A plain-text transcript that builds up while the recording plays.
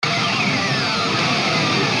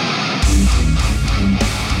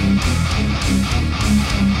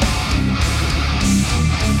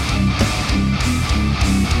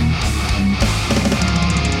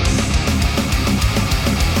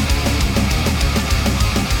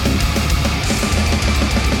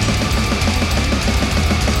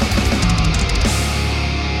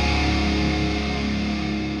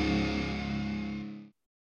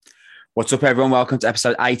What's up, everyone? Welcome to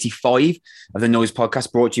episode 85 of the Noise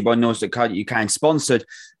Podcast, brought to you by Noise.co.uk and sponsored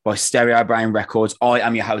by Stereo Brain Records. I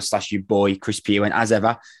am your host / your boy, Chris Pugh, and as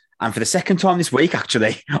ever, and for the second time this week,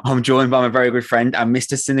 actually, I'm joined by my very good friend and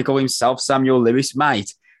Mr. Cynical himself, Samuel Lewis.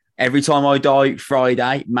 Mate, every time I die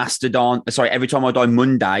Friday, every time I die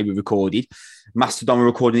Monday, we recorded. Mastodon, we're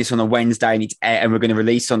recording this on a Wednesday and we're going to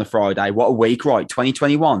release on the Friday. What a week, right?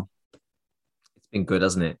 2021. It's been good,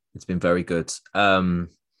 hasn't it? It's been very good.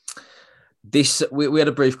 We had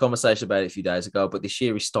a brief conversation about it a few days ago, but this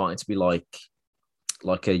year is starting to be like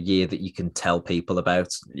a year that you can tell people about.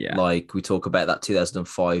 Yeah. Like we talk about that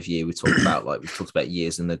 2005 year. We talked about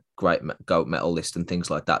years in the Great Goat Metal list and things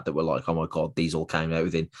like that were like, oh my God, these all came out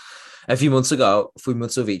within a few months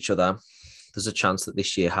of each other. There's a chance that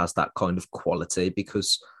this year has that kind of quality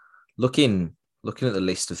because looking at the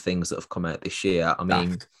list of things that have come out this year, I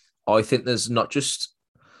mean, I think there's not just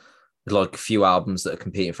like a few albums that are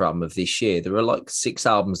competing for album of this year. There are like 6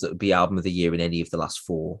 albums that would be album of the year in any of the last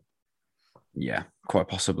 4. Yeah, quite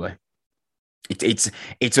possibly. It's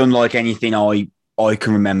unlike anything I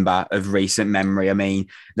can remember of recent memory. I mean,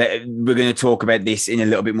 we're going to talk about this in a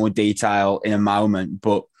little bit more detail in a moment,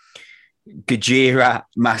 but Gojira,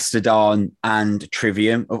 Mastodon, and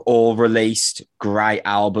Trivium have all released great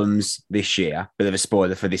albums this year. Bit of a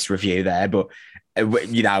spoiler for this review there, but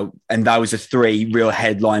and those are 3 real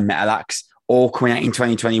headline metal acts, all coming out in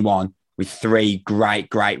 2021 with 3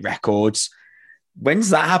 great records. When's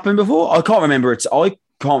that happened before? I can't remember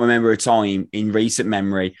a time in recent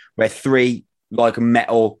memory where 3 like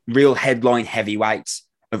metal real headline heavyweights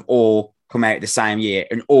have all come out the same year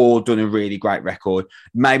and all done a really great record.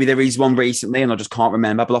 Maybe there is one recently and I just can't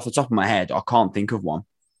remember, but off the top of my head, I can't think of one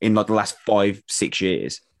in like the last 5-6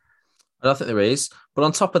 years. I don't think there is. But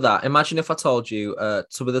on top of that, imagine if I told you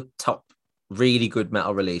some of the top really good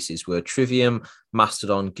metal releases were Trivium,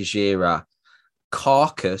 Mastodon, Gojira,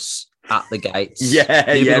 Carcass at the gates.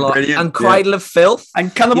 Brilliant. And Cradle of Filth.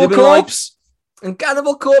 And Cannibal Corpse. And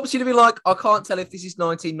Cannibal Corpse, you'd be like, I can't tell if this is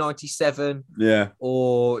 1997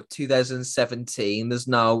 or 2017. There's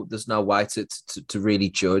no way to really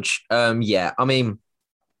judge. I mean,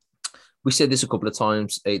 we said this a couple of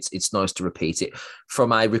times. It's nice to repeat it.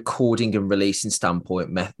 From a recording and releasing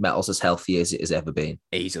standpoint, metal's as healthy as it has ever been.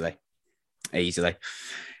 Easily.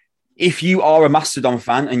 If you are a Mastodon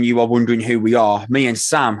fan and you are wondering who we are, me and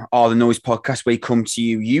Sam are the Noise Podcast. We come to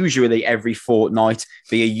you usually every fortnight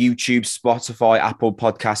via YouTube, Spotify, Apple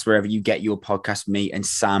Podcasts, wherever you get your podcast. Me and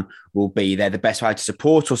Sam will be there. The best way to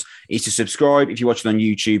support us is to subscribe if you watch it on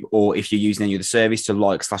YouTube, or if you're using any other service, to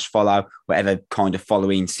like/follow, whatever kind of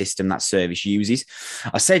following system that service uses.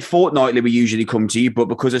 I said fortnightly we usually come to you, but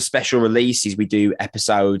because of special releases, we do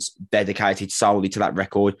episodes dedicated solely to that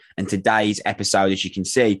record. And today's episode, as you can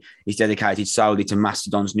see, is dedicated solely to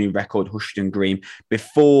Mastodon's new record, Hushed and Grim.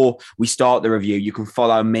 Before we start the review, you can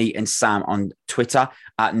follow me and Sam on Twitter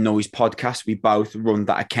at Noise Podcast. We both run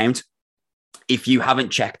that account. If you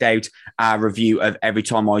haven't checked out our review of Every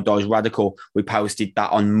Time I Die's Radical, we posted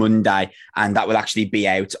that on Monday, and that will actually be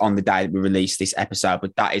out on the day that we release this episode.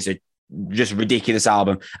 But that is a just ridiculous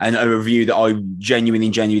album and a review that I genuinely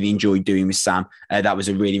enjoyed doing with Sam. That was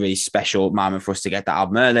a really special moment for us to get that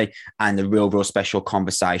album early and a real special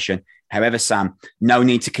conversation. However, Sam, no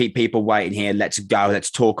need to keep people waiting here. Let's go.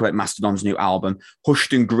 Let's talk about Mastodon's new album.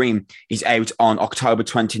 Hushed and Grim is out on October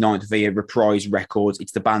 29th via Reprise Records.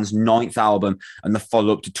 It's the band's 9th album and the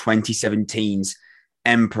follow-up to 2017's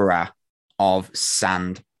Emperor of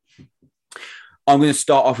Sand. I'm going to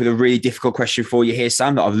start off with a really difficult question for you here,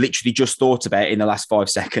 Sam, that I've literally just thought about in the last 5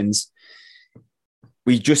 seconds.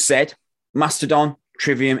 We just said Mastodon,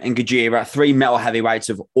 Trivium and Gojira, 3 metal heavyweights,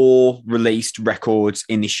 have all released records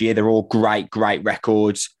in this year. They're all great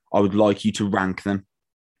records. I would like you to rank them,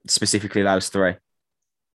 specifically those 3.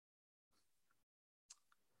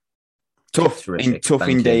 Tough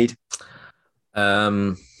indeed.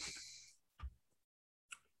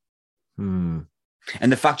 And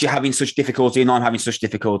the fact you're having such difficulty and I'm having such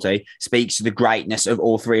difficulty speaks to the greatness of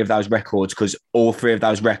all 3 of those records, because all 3 of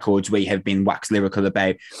those records we have been wax lyrical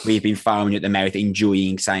about. We've been foaming at the mouth,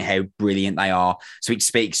 enjoying, saying how brilliant they are. So it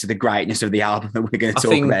speaks to the greatness of the album that we're going to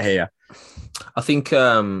talk about here. I think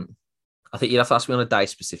you'd have to ask me on a day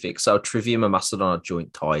specific. So Trivium and Mastodon are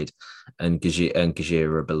joint tied, and Gojira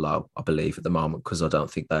are below, I believe, at the moment, because I don't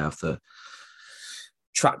think they have the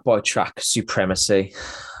track by track supremacy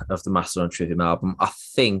of the Mastodon Trivium album. I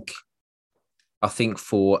think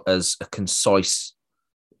for as a concise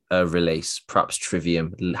release, perhaps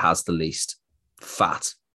Trivium has the least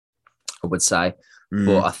fat, I would say.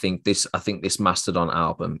 But I think this Mastodon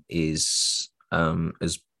album is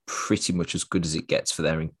pretty much as good as it gets for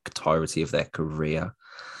their entirety of their career,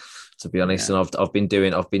 to be honest. And I've been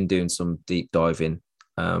doing some deep diving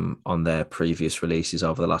on their previous releases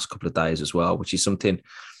over the last couple of days as well, which is something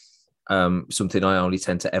I only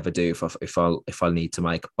tend to ever do if I need to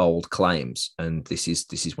make bold claims. And this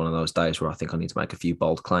is one of those days where I think I need to make a few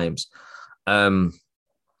bold claims. I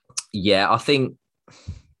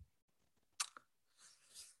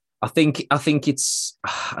think it's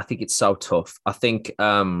so tough. I think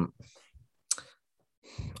the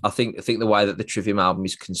way that the Trivium album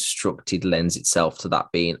is constructed lends itself to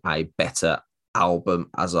that being a better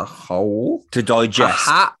album as a whole to digest,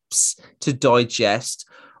 perhaps to digest.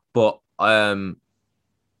 But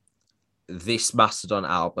this Mastodon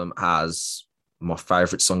album has my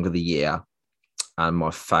favorite song of the year and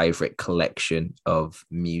my favorite collection of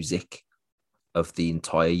music of the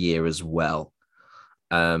entire year as well.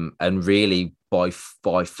 And really by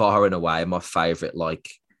far and away my favorite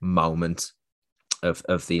moment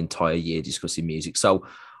of the entire year discussing music. So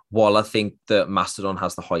while I think that Mastodon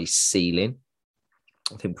has the highest ceiling,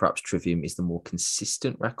 I think perhaps Trivium is the more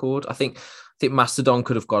consistent record. I think Mastodon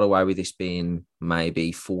could have got away with this being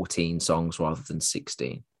maybe 14 songs rather than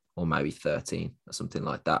 16, or maybe 13 or something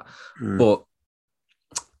like that. But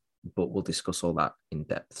we'll discuss all that in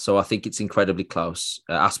depth. So I think it's incredibly close.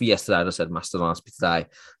 Asked me yesterday, and I said Mastodon. Asked me today,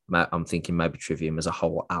 I'm thinking maybe Trivium as a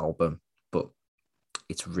whole album, but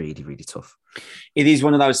it's really, really tough. It is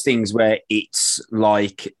one of those things where it's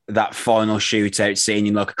like that final shootout scene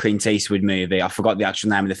in like a Clint Eastwood movie. I forgot the actual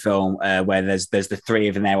name of the film, where there's the three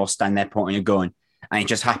of them there all standing there pointing a gun, and it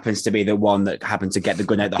just happens to be the one that happened to get the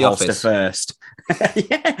gun out the holster Office. first.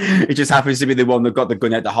 It just happens to be the one that got the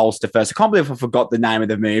gun out the holster first. I can't believe I forgot the name of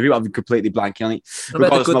the movie. I'm completely blanking on it. What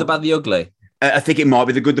about The Good, the Bad, the Ugly? I think it might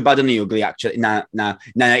be The Good, the Bad, and the Ugly. Actually, no,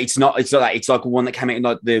 it's not. It's not that. It's like one that came out in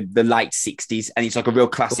like the late '60s, and it's like a real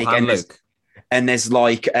classic. And there's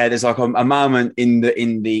like a moment in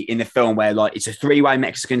the film where like it's a three-way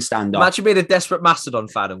Mexican standoff. Imagine being a desperate Mastodon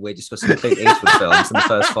fan and we're discussing the Clint Eastwood films in the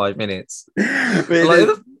first 5 minutes. Who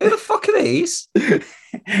the fuck are these?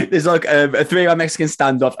 There's like a three-way Mexican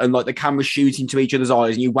standoff, and like the camera's shooting to each other's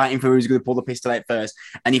eyes, and you're waiting for who's going to pull the pistol out first.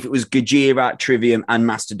 And if it was Gojira, Trivium, and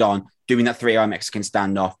Mastodon doing that three-way Mexican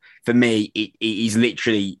standoff, for me, it is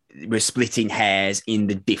literally we're splitting hairs in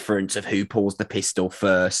the difference of who pulls the pistol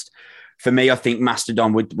first. For me, I think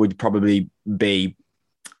Mastodon would probably be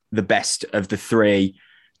the best of the three,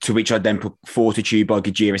 to which I'd then put Fortitude by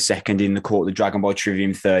Gojira second, In the Court of the Dragon by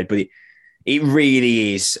Trivium third. But it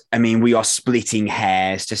really is. I mean, we are splitting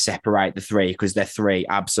hairs to separate the three because they're three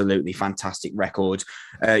absolutely fantastic records.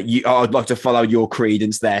 I'd like to follow your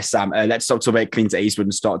credence there, Sam. Let's stop talking about Clint Eastwood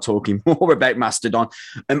and start talking more about Mastodon.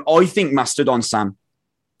 I think Mastodon, Sam,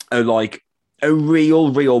 are like a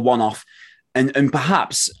real one-off. And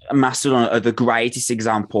perhaps Mastodon are the greatest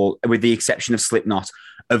example, with the exception of Slipknot,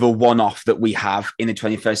 of a one-off that we have in the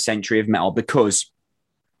 21st century of metal, because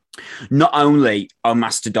not only are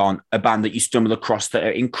Mastodon a band that you stumble across that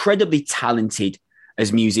are incredibly talented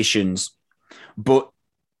as musicians, but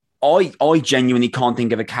I genuinely can't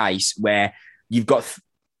think of a case where you've got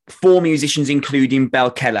four musicians, including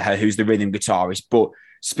Bell Kelleher, who's the rhythm guitarist, but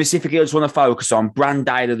specifically I just want to focus on Brann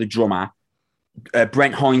Dailor, the drummer,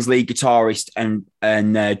 Brent Hinds, lead guitarist, and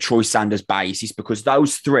Troy Sanders, bassist, because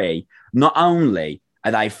those three, not only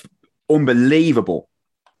are they unbelievable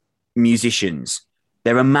musicians,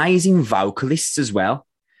 they're amazing vocalists as well.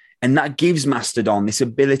 And that gives Mastodon this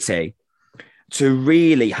ability to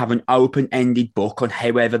really have an open-ended book on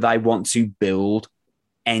however they want to build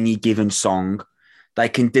any given song. They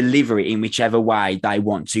can deliver it in whichever way they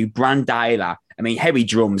want to. Brann Dailor, I mean, how he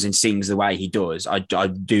drums and sings the way he does, I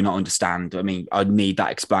do not understand. I mean, I need that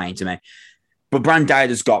explained to me. But Brann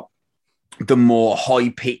Dailor's got the more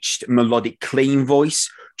high-pitched, melodic, clean voice.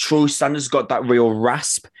 Troy Sanders got that real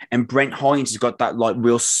rasp, and Brent Hinds has got that like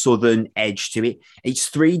real southern edge to it. It's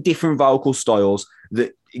three different vocal styles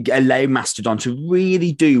that allow Mastodon to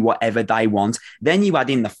really do whatever they want. Then you add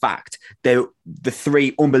in the fact they're the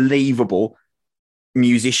three unbelievable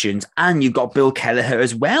musicians, and you've got Bill Kelleher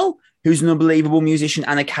as well, who's an unbelievable musician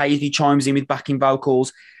and occasionally chimes in with backing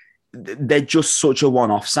vocals. They're just such a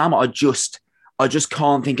one-off, Sam. I just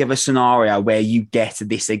can't think of a scenario where you get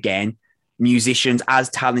this again. Musicians as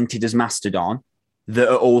talented as Mastodon that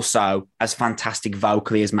are also as fantastic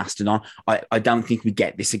vocally as Mastodon. I don't think we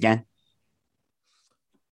get this again.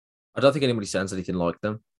 I don't think anybody sounds anything like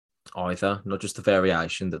them either. Not just the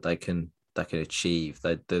variation that they can achieve.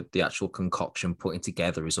 The actual concoction putting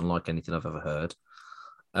together is unlike anything I've ever heard.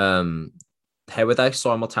 How are they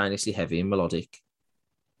simultaneously heavy and melodic?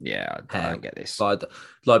 Yeah, I don't get this.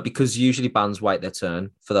 Like because usually bands wait their turn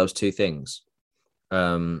for those two things.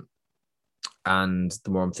 And the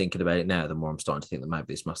more I'm thinking about it now, the more I'm starting to think that maybe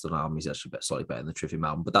this Mastodon album is actually slightly better than the Trivium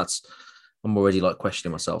album. But I'm already like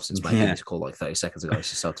questioning myself since making this call like 30 seconds ago. It's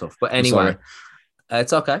just so tough. But anyway,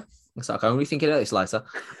 it's okay. It's okay. I'm going to be thinking about this later.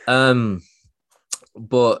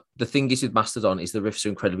 But the thing is with Mastodon is the riffs are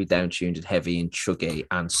incredibly down-tuned and heavy and chuggy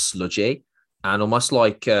and sludgy. And almost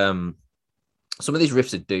like some of these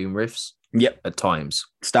riffs are doom riffs. Yep. At times.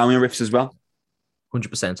 Stallion riffs as well.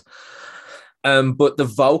 100%. But the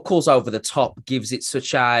vocals over the top gives it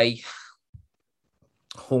such a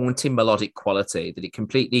haunting melodic quality that it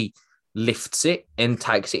completely lifts it and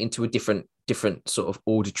takes it into a different sort of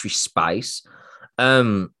auditory space.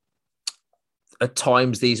 At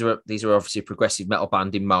times, these are obviously a progressive metal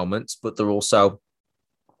band in moments, but they're also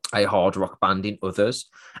a hard rock band in others,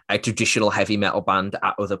 a traditional heavy metal band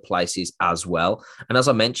at other places as well. And as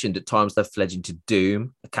I mentioned, at times they've fled into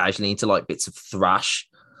doom, occasionally into like bits of thrash.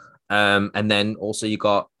 And then also you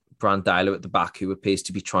got Brandaillo at the back, who appears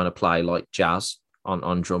to be trying to play like jazz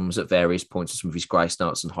on drums at various points of some of his grace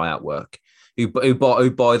notes and hi-hat work, who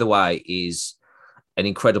by the way is an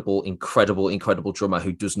incredible drummer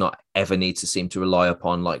who does not ever need to seem to rely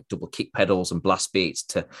upon like double kick pedals and blast beats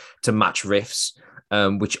to match riffs,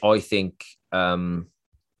 which I think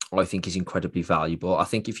is incredibly valuable. I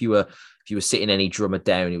think if you were sitting any drummer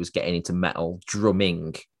down who was getting into metal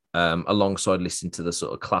drumming, alongside listening to the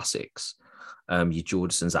sort of classics, your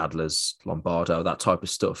Jordisons, Adlers, Lombardo, that type of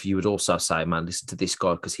stuff, you would also say, man, listen to this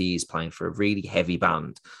guy because he is playing for a really heavy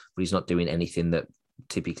band, but he's not doing anything that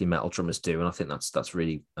typically metal drummers do. And I think that's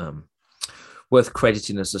really worth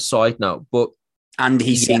crediting as a side note. And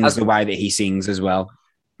he sings the way that he sings as well,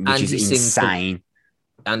 which is insane.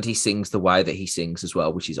 And he sings the way that he sings as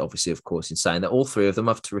well, which is obviously, of course, insane. That all three of them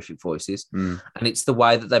have terrific voices. And it's the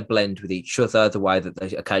way that they blend with each other, the way that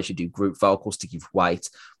they occasionally do group vocals to give weight,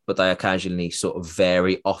 but they occasionally sort of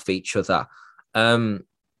vary off each other.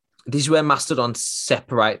 This is where Mastodon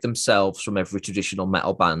separate themselves from every traditional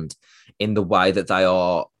metal band in the way that they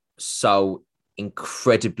are so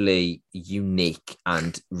incredibly unique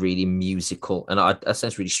and really musical. And that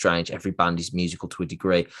sounds really strange. Every band is musical to a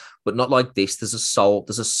degree, but not like this. There's a soul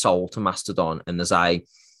to Mastodon, and there's a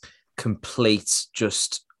complete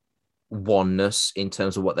just oneness in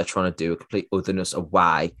terms of what they're trying to do, a complete otherness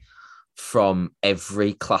away from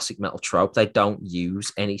every classic metal trope. They don't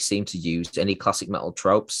seem to use any classic metal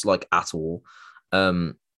tropes like at all.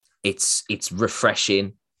 It's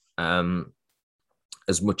refreshing,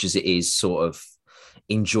 as much as it is sort of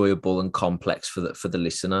enjoyable and complex for the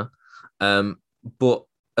listener. But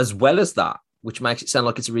as well as that, which makes it sound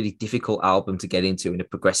like it's a really difficult album to get into and a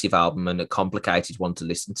progressive album and a complicated one to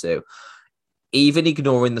listen to, even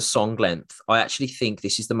ignoring the song length, I actually think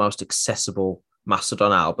this is the most accessible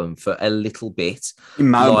Mastodon album for a little bit. In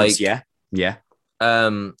moments, yeah.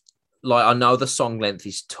 Like I know the song length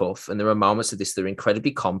is tough, and there are moments of this that are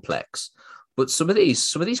incredibly complex. But some of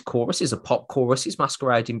these choruses are pop choruses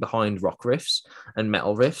masquerading behind rock riffs and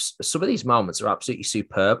metal riffs. Some of these moments are absolutely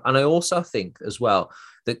superb. And I also think as well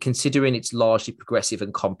that considering it's largely progressive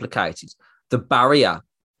and complicated, the barrier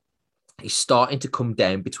is starting to come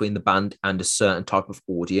down between the band and a certain type of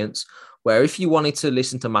audience, where if you wanted to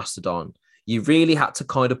listen to Mastodon, you really had to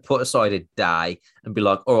kind of put aside a day and be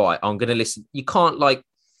like, all right, I'm going to listen. You can't like,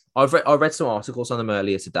 I read some articles on them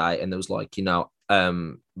earlier today, and there was like,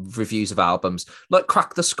 reviews of albums like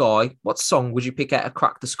Crack the Sky. What song would you pick out of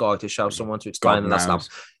Crack the Sky to show someone to explain that album?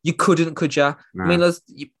 You couldn't, could you? No. I mean,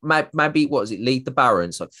 maybe what is it? Lead the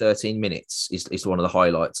Barons, like 13 minutes is one of the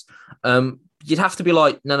highlights. You'd have to be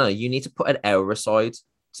like, no, you need to put an hour aside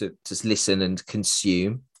to listen and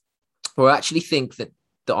consume. Or I actually think that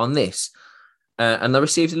on this, and they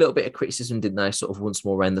received a little bit of criticism, didn't they? Sort of Once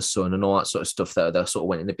More Around the Sun and all that sort of stuff. That they sort of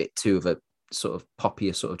went in a bit too of a sort of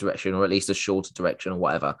poppier sort of direction, or at least a shorter direction or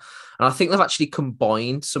whatever. And I think they've actually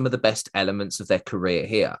combined some of the best elements of their career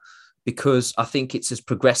here, because I think it's as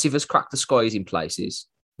progressive as Crack the Sky is in places,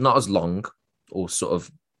 not as long or sort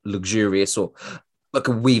of luxurious or like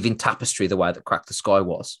a weaving tapestry the way that Crack the Sky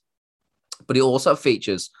was. But it also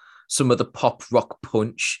features some of the pop rock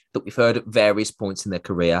punch that we've heard at various points in their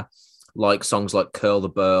career, like songs like Curl the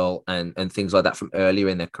Burl and things like that from earlier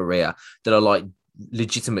in their career that are like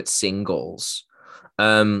legitimate singles.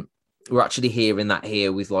 We're actually hearing that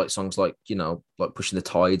here with like songs like, like Pushing the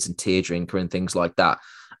Tides and Tear Drinker and things like that.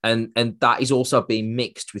 And that is also being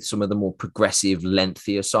mixed with some of the more progressive,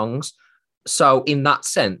 lengthier songs. So in that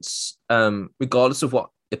sense, regardless of what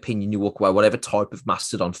opinion you walk away, whatever type of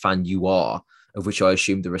Mastodon fan you are, of which I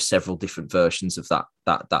assume there are several different versions of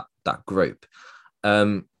that group,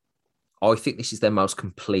 I think this is their most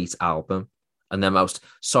complete album and their most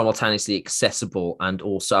simultaneously accessible and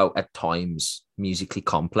also at times musically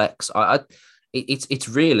complex. It's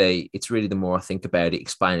really the more I think about it,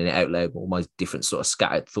 explaining it out loud, all my different sort of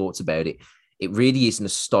scattered thoughts about it, it really is an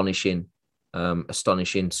astonishing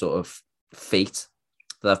sort of feat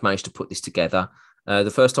that I've managed to put this together.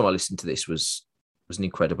 The first time I listened to this was an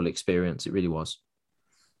incredible experience. It really was.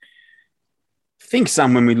 I think,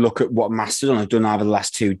 Sam, when we look at what Mastodon have done over the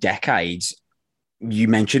last 2 decades, you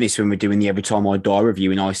mentioned this when we're doing the Every Time I Die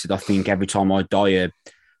review, and I said I think Every Time I Die are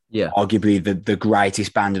arguably the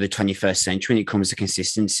greatest band of the 21st century when it comes to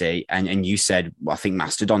consistency. And you said, well, I think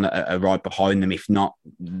Mastodon are right behind them, if not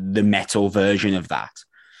the metal version of that.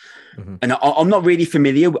 Mm-hmm. And I'm not really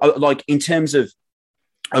familiar, like in terms of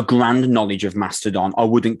a grand knowledge of Mastodon, I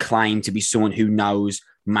wouldn't claim to be someone who knows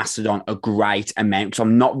Mastodon a great amount because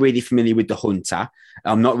I'm not really familiar with The Hunter.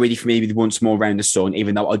 I'm not really familiar with Once More Round the Sun,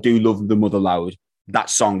 even though I do love The Mother Lode. That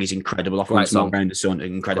song is incredible. Once More Round the Sun,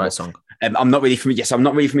 incredible great song. I'm not really familiar. Yes, I'm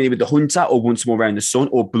not really familiar with The Hunter or Once More Round the Sun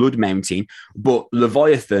or Blood Mountain, but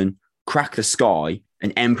Leviathan, Crack the Sky,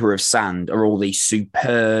 and Emperor of Sand are all these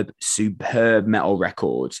superb metal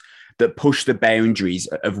records that push the boundaries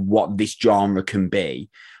of what this genre can be,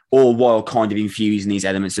 all while kind of infusing these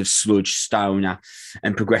elements of sludge, stoner,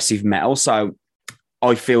 and progressive metal. So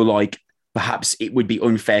I feel like perhaps it would be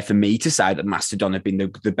unfair for me to say that Mastodon have been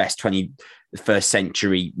the best 21st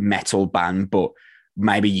century metal band, but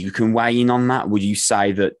maybe you can weigh in on that. Would you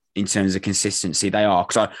say that in terms of consistency they are?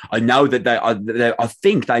 Because I know that I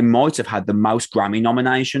think they might have had the most Grammy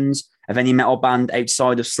nominations of any metal band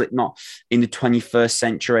outside of Slipknot in the 21st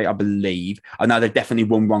century, I believe. I know they've definitely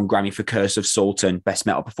won 1 Grammy for Curse of Sultan, Best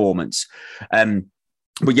Metal Performance.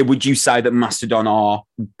 But yeah, would you say that Mastodon are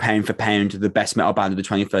pound for pound the best metal band of the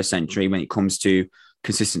 21st century when it comes to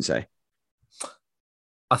consistency?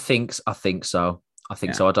 I think so. I think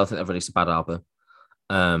so. I don't think they've released a bad album.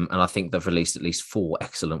 And I think they've released at least 4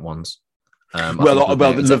 excellent ones. The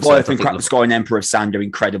Leviathan, Crack the Sky, and Emperor of Sand are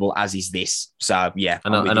incredible, as is this. So yeah,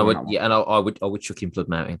 I would chuck in Blood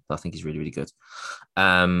Mountain. I think he's really, really good.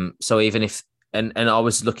 So even if and I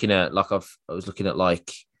was looking at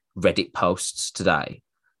like Reddit posts today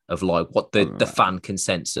of like what the fan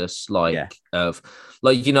consensus of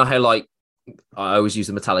like, you know how like I always use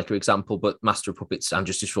the Metallica example, but Master of Puppets and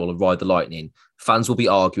Justice for All and Ride the Lightning, fans will be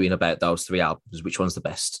arguing about those 3 albums, which one's the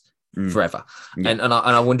best forever. Yeah. And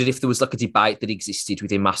I wondered if there was like a debate that existed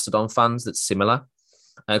within Mastodon fans that's similar,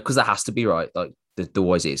 because there has to be, right? Like there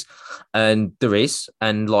always is, and there is,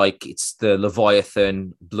 and like it's the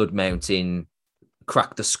Leviathan, Blood Mountain,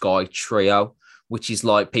 Crack the Sky trio, which is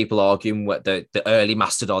like people arguing what the early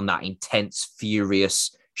Mastodon, that intense,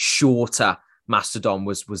 furious, shorter Mastodon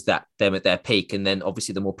was that them at their peak, and then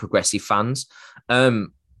obviously the more progressive fans.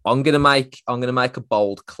 I'm gonna make a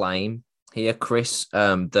bold claim here, Chris,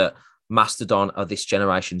 that Mastodon are this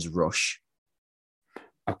generation's Rush.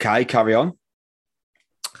 Okay, carry on.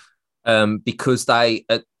 Because they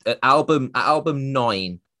at album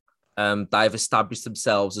 9, they've established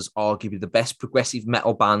themselves as arguably the best progressive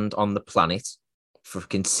metal band on the planet for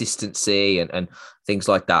consistency and things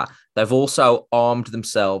like that. They've also armed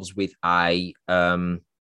themselves with a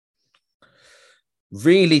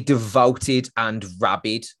really devoted and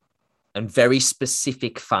rabid and very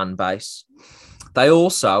specific fan base. They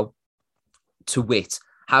also, to wit,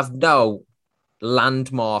 have no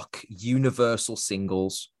landmark universal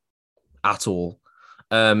singles at all.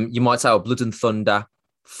 You might say, oh, Blood and Thunder,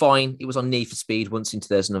 fine. It was on Need for Speed once in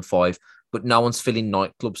 2005, but no one's filling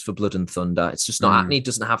nightclubs for Blood and Thunder. It's just not happening. It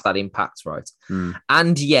doesn't have that impact, right?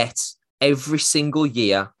 And yet, every single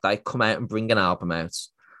year they come out and bring an album out,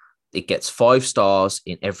 it gets 5 stars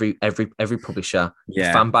in every publisher. Yeah.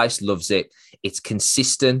 The fan base loves it. It's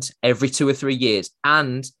consistent every 2 or 3 years,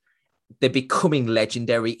 and they're becoming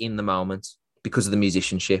legendary in the moment because of the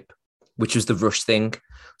musicianship, which was the Rush thing.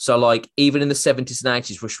 So, like, even in the 70s and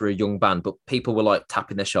 80s, Rush were a young band, but people were like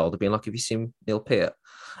tapping their shoulder, being like, "Have you seen Neil Peart?"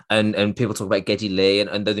 And people talk about Geddy Lee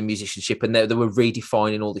and the musicianship, and they were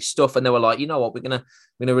redefining all this stuff, and they were like, you know what, we're gonna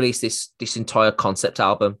release this entire concept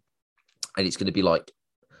album, and it's gonna be like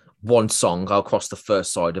 1 song across the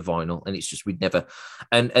first side of vinyl, and it's just we'd never,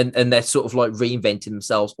 and they're sort of like reinventing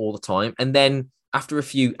themselves all the time, and then after a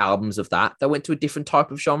few albums of that, they went to a different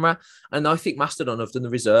type of genre, and I think Mastodon have done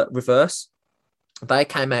the reverse. They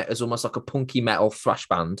came out as almost like a punky metal thrash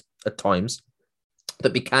band at times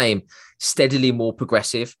that became steadily more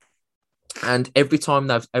progressive. And every time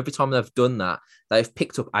they've done that, they've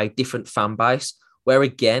picked up a different fan base. Where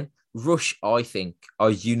again, Rush, I think,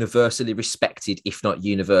 are universally respected, if not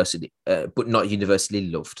universally, but not universally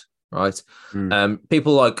loved. Right?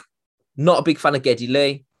 People like Not a big fan of Geddy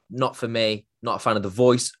Lee. Not for me. Not a fan of the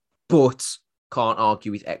voice, but can't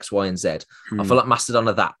argue with X, Y, and Z. I feel like Mastodon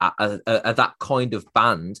are that kind of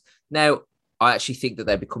band. Now, I actually think that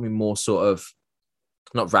they're becoming more sort of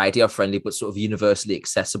not radio friendly, but sort of universally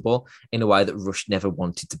accessible in a way that Rush never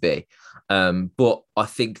wanted to be. But I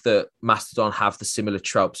think that Mastodon have the similar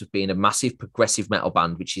tropes of being a massive progressive metal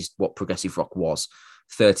band, which is what progressive rock was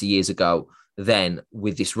 30 years ago. Then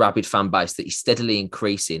with this rabid fan base that is steadily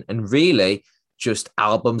increasing, and really just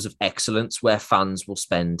albums of excellence where fans will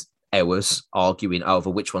spend hours arguing over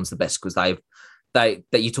which one's the best, because that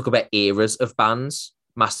you talk about eras of bands.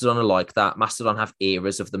 Mastodon are like that. Mastodon have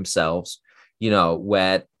eras of themselves,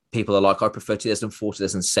 where people are like, I prefer 2004,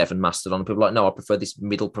 2007 Mastodon. People are like, no, I prefer this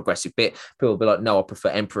middle progressive bit. People will be like, no, I prefer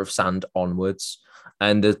Emperor of Sand onwards.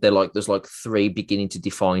 And they're like, there's like three beginning to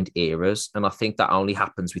defined eras. And I think that only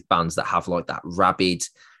happens with bands that have like that rabid,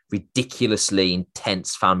 ridiculously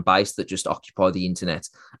intense fan base that just occupy the internet.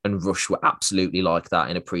 And Rush were absolutely like that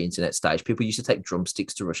in a pre-internet stage. People used to take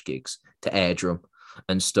drumsticks to Rush gigs, to air drum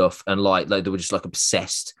and stuff. And like they were just like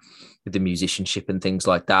obsessed with the musicianship and things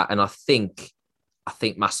like that. And I think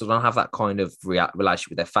Mastodon have that kind of relationship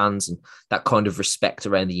with their fans and that kind of respect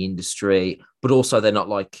around the industry, but also they're not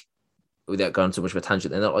like, without going too much of a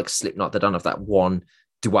tangent, they're not like Slipknot. They don't have that one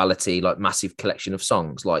duality, like massive collection of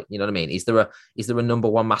songs. Like, you know what I mean? Is there a number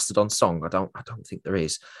one Mastodon song? I don't think there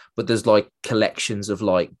is, but there's like collections of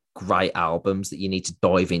like great albums that you need to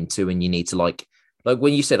dive into, and you need to like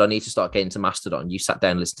when you said, I need to start getting to Mastodon, you sat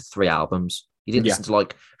down and listened to 3 albums. You didn't listen to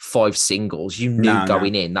like 5 singles. You knew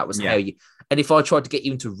going in, that was how you, and if I tried to get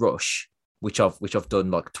you into Rush, which I've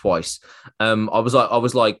done like twice, I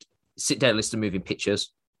was like, sit down and listen to Moving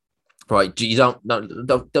Pictures. Right, you don't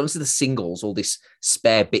listen to the singles, all this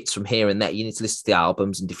spare bits from here and there. You need to listen to the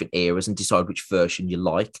albums in different eras and decide which version you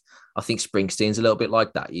like. I think Springsteen's a little bit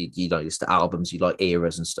like that. You don't listen to albums, you like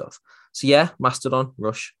eras and stuff. So yeah, Mastodon,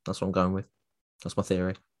 Rush, that's what I'm going with. That's my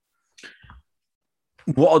theory.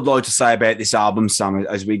 What I'd like to say about this album, Sam,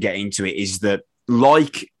 as we get into it, is that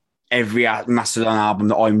like every Mastodon album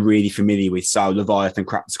that I'm really familiar with, so Leviathan,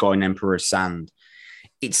 Crack the Sky, and Emperor of Sand,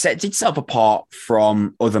 it sets itself apart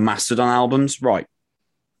from other Mastodon albums, right?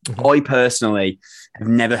 Mm-hmm. I personally have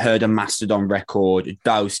never heard a Mastodon record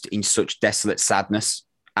doused in such desolate sadness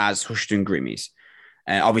as Hushed and Grim is.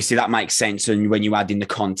 Obviously, that makes sense, and when you add in the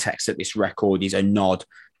context that this record is a nod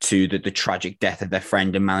to the tragic death of their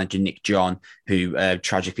friend and manager, Nick John, who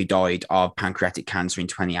tragically died of pancreatic cancer in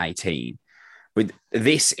 2018. But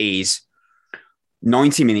this is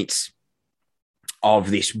 90 minutes of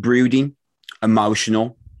this brooding,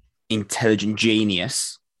 emotional, intelligent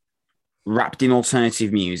genius wrapped in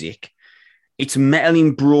alternative music. It's metal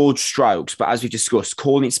in broad strokes, but as we discussed,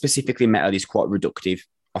 calling it specifically metal is quite reductive,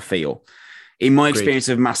 I feel. In my experience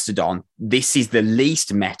of Mastodon, this is the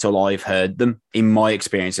least metal I've heard them in my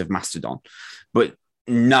experience of Mastodon, but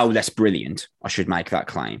no less brilliant, I should make that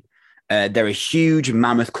claim. There are huge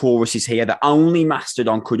mammoth choruses here that only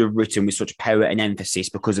Mastodon could have written with such power and emphasis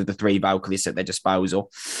because of the 3 vocalists at their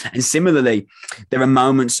disposal. And similarly, there are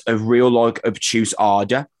moments of real like obtuse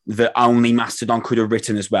ardor that only Mastodon could have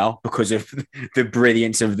written as well because of the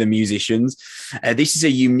brilliance of the musicians. This is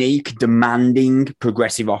a unique, demanding,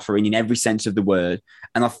 progressive offering in every sense of the word.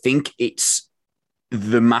 And I think it's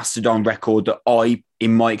the Mastodon record that I,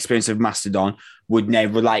 in my experience of Mastodon, would now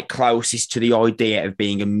relate closest to the idea of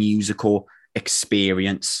being a musical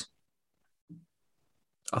experience.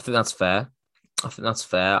 I think that's fair.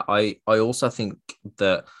 I also think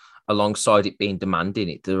that alongside it being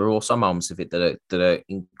demanding, there are also moments of it that are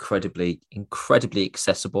incredibly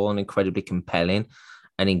accessible and incredibly compelling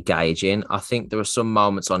and engaging. I think there are some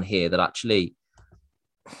moments on here that actually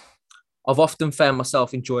I've often found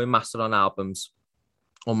myself enjoying Mastodon albums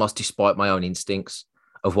almost despite my own instincts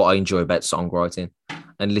of what I enjoy about songwriting,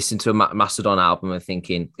 and listen to a Mastodon album and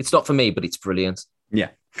thinking, it's not for me, but it's brilliant. Yeah.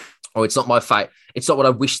 Or it's not my fight. It's not what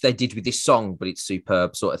I wish they did with this song, but it's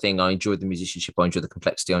superb sort of thing. I enjoy the musicianship. I enjoy the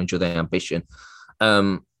complexity. I enjoy the ambition.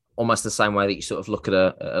 Almost the same way that you sort of look at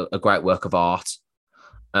a great work of art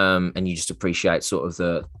and you just appreciate sort of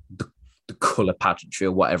the color pageantry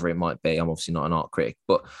or whatever it might be. I'm obviously not an art critic,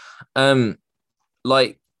 but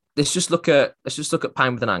let's just look at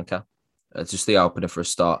Pain with an Anchor. It's just the opener for a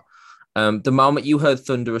start. The moment you heard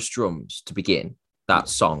thunderous drums to begin that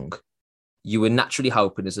song, you were naturally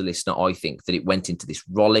hoping as a listener, I think, that it went into this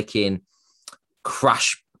rollicking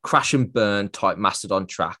crash and burn type Mastodon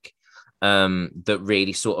track that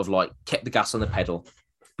really sort of like kept the gas on the pedal.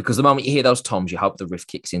 Because the moment you hear those toms, you hope the riff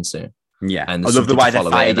kicks in soon. Yeah, and I love the way they're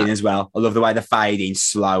fading as well. I love the way they're fading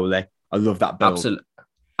slowly. I love that build.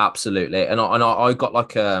 Absolutely. I got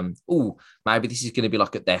like maybe this is going to be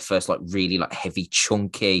like at their first like really like heavy,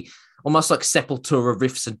 chunky, almost like Sepultura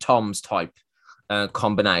riffs and toms type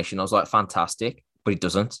combination. I was like, fantastic, but it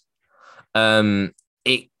doesn't.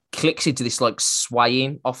 It clicks into this like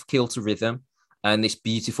swaying off kilter rhythm and this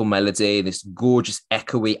beautiful melody, this gorgeous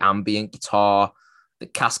echoey ambient guitar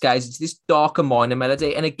that cascades into this darker minor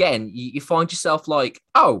melody. And again, you find yourself like,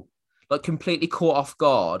 oh, like completely caught off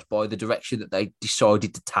guard by the direction that they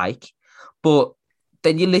decided to take. But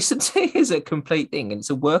then you listen to it as a complete thing, and it's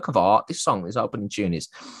a work of art. This song, this opening tune is,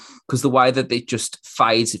 because the way that it just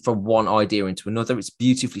fades from one idea into another, it's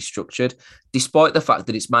beautifully structured, despite the fact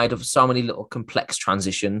that it's made of so many little complex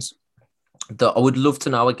transitions that I would love to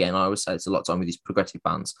know. Again, I always say it's a lot of time with these progressive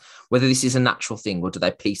bands, whether this is a natural thing or do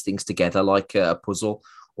they piece things together like a puzzle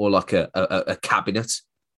or like a cabinet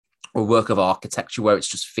or work of architecture where it's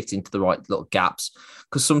just fit into the right little gaps.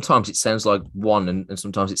 Because sometimes it sounds like one and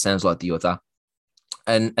sometimes it sounds like the other.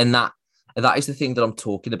 And that is the thing that I'm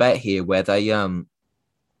talking about here, where they are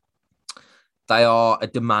a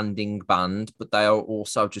demanding band, but they are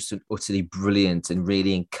also just an utterly brilliant and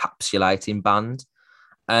really encapsulating band.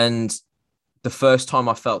 And the first time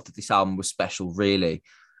I felt that this album was special, really,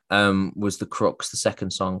 was The Crux, the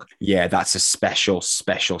second song. Yeah, that's a special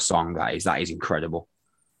song. That is incredible.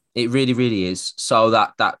 It really, really is. So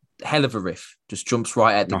that hell of a riff just jumps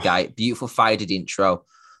right out the gate. Beautiful faded intro.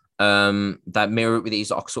 That mirror with these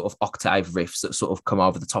sort of octave riffs that sort of come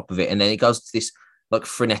over the top of it. And then it goes to this like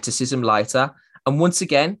freneticism later. And once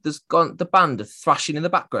again, there's gone the band thrashing in the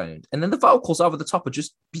background. And then the vocals over the top are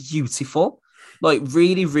just beautiful. Like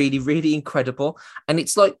really, really, really incredible. And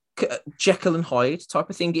it's like Jekyll and Hyde type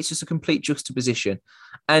of thing. It's just a complete juxtaposition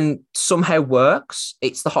and somehow works.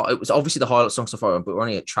 It was obviously the highlight song so far, but we're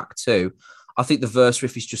only at track 2. I think the verse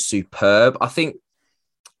riff is just superb. I think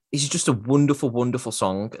this is just a wonderful, wonderful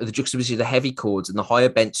song. The juxtaposition of the heavy chords and the higher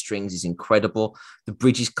bent strings is incredible. The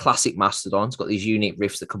bridge is classic Mastodon. It's got these unique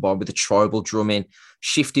riffs that combine with the tribal drumming,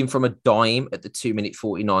 shifting from a dime at the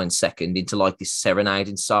 2:49 into like this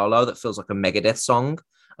serenading solo that feels like a Megadeth song,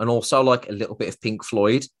 and also like a little bit of Pink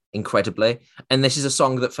Floyd, incredibly. And this is a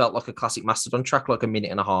song that felt like a classic Mastodon track like a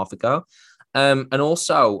minute and a half ago. And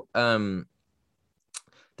also, there's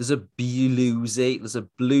a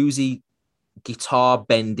bluesy guitar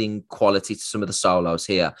bending quality to some of the solos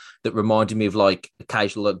here that reminded me of like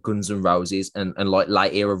occasional like Guns N' Roses and like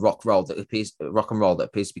late era rock and roll that appears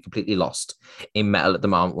to be completely lost in metal at the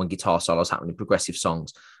moment when guitar solos happen in progressive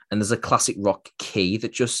songs. And there's a classic rock key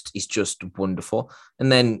that is just wonderful.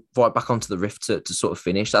 And then right back onto the riff to sort of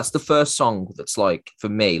finish. That's the first song that's like, for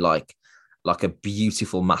me, like a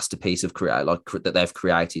beautiful masterpiece of that they've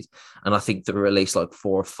created. And I think they released like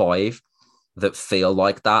 4 or 5 that feel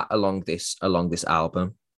like that along this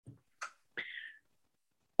album.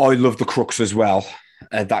 I love The Crux as well.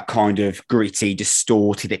 That kind of gritty,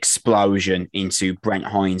 distorted explosion into Brent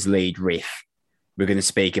Hinds' lead riff. We're going to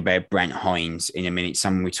speak about Brent Hinds in a minute.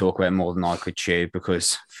 Something we talk about more than I could chew,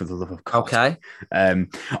 because for the love of God. Okay.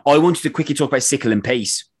 I wanted to quickly talk about Sickle and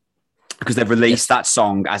Peace, because they've released that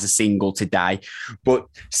song as a single today. But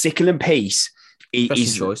Sickle and Peace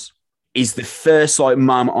is the first like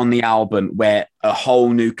moment on the album where a whole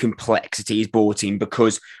new complexity is brought in,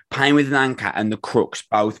 because Pain with an Anchor and The Crux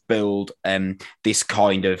both build this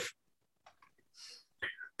kind of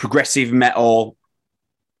progressive metal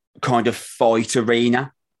kind of fight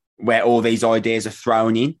arena where all these ideas are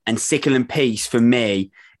thrown in. And Sickle and Peace, for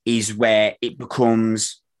me, is where it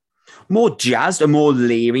becomes more jazzed, a more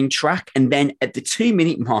leering track. And then at the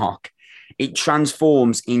 2-minute mark, it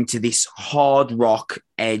transforms into this hard rock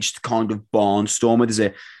edged kind of barnstormer.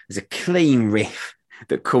 There's a clean riff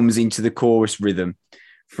that comes into the chorus rhythm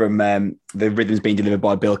from the rhythms being delivered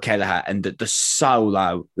by Bill Kelleher, and the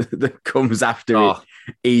solo that comes after it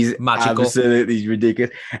is magical. Absolutely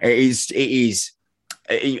ridiculous. It is.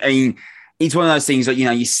 I mean, it's one of those things that, you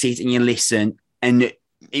know, you sit and you listen, and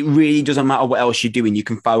it really doesn't matter what else you're doing. You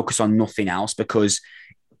can focus on nothing else, because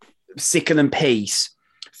Sickle and Peace,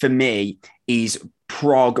 for me, is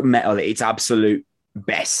prog metal at its absolute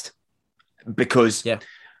best. Because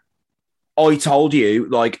I told you,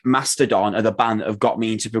 like, Mastodon are the band that have got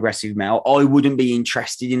me into progressive metal. I wouldn't be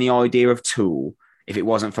interested in the idea of Tool if it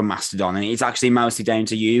wasn't for Mastodon. And it's actually mostly down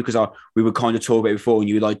to you, because we were kind of talking about it before, and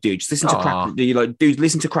you were like, dude, just listen to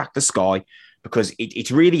listen to Crack the Sky, because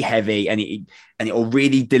it's really heavy, and it'll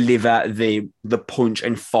really deliver the punch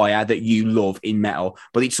and fire that you love in metal.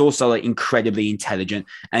 But it's also like incredibly intelligent.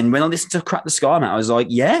 And when I listened to Crack the Sky, man, I was like,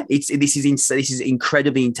 yeah, this is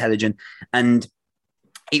incredibly intelligent. And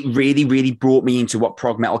it really, really brought me into what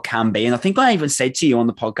prog metal can be. And I think I even said to you on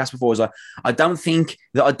the podcast before, I was like, I don't think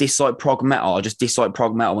that I dislike prog metal. I just dislike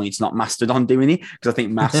prog metal when it's not Mastodon doing it, because I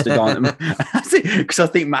think Mastodon, because I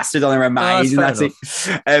think Mastodon are amazing. That's it.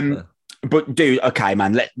 Yeah. But dude, okay,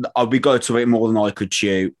 man, we go to it more than I could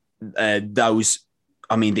chew. This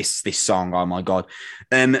song, oh my God.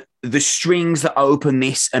 The strings that open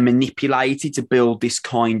this are manipulated to build this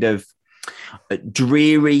kind of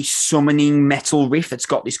dreary summoning metal riff that's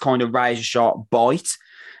got this kind of razor sharp bite.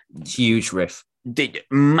 Huge riff.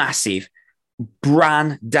 Massive.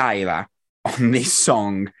 Bran Dailor on this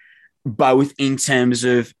song, both in terms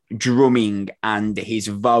of drumming and his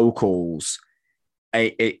vocals,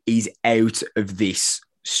 is out of this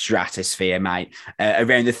stratosphere, mate.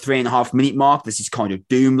 Around the 3.5 minute mark, there's this kind of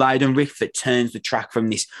doom laden riff that turns the track from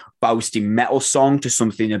this boasting metal song to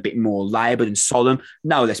something a bit more laboured and solemn.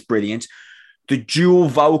 No less brilliant. The dual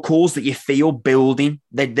vocals that you feel building,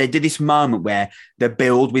 they did this moment where they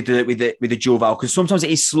build with the dual vocals. Sometimes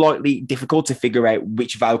it is slightly difficult to figure out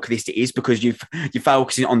which vocalist it is, because you're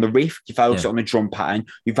focusing on the riff, you're focusing on the drum pattern,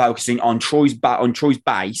 you're focusing on Troy's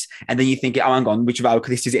bass, and then you think, oh, hang on, which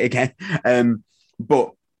vocalist is it again?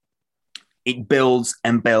 But it builds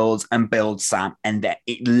and builds and builds, Sam, and that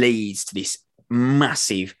it leads to this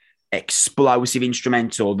massive, explosive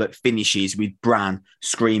instrumental that finishes with Bran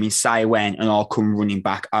screaming, "Say when," and I'll come running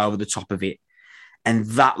back over the top of it. And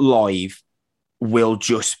that live will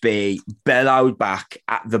just be bellowed back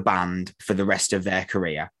at the band for the rest of their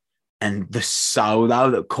career. And the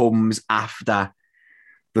solo that comes after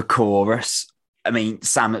the chorus, I mean,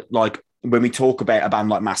 Sam, like, when we talk about a band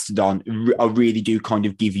like Mastodon, I really do kind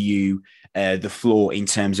of give you the floor in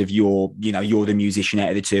terms of you're the musician out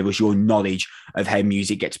of the two of us, your knowledge of how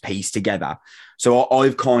music gets pieced together. So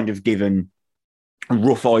I've kind of given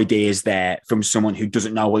rough ideas there from someone who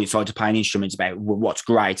doesn't know what it's like to play an instrument about what's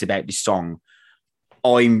great about this song.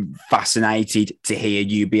 I'm fascinated to hear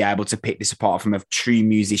you be able to pick this apart from a true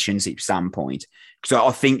musician's standpoint. So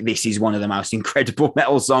I think this is one of the most incredible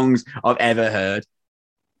metal songs I've ever heard.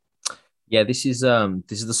 Yeah, this is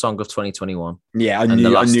the song of 2021. Yeah, I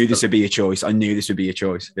knew this would be a choice. I knew this would be a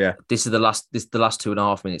choice. Yeah, this is the last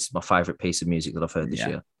 2.5 minutes. My favorite piece of music that I've heard this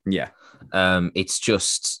year. Yeah, it's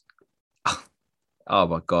just, oh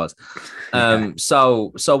my God.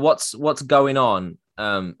 So what's going on?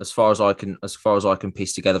 As far as I can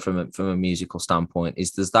piece together from a musical standpoint,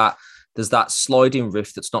 is there's that sliding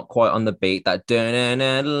riff that's not quite on the beat, that that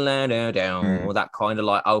kind of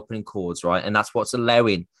like opening chords, right? And that's what's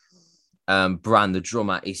allowing Bran, the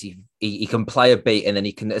drummer, is he can play a beat and then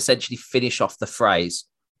he can essentially finish off the phrase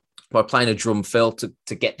by playing a drum fill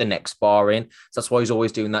to get the next bar in. So that's why he's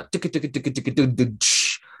always doing that,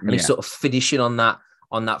 and he's sort of finishing on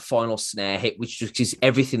that final snare hit, which just gives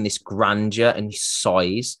everything this grandeur and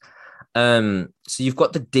size. So you've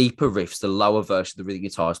got the deeper riffs, the lower version of the rhythm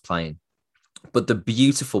guitar is playing. But the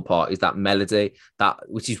beautiful part is that melody,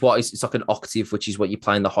 which is it's like an octave, which is what you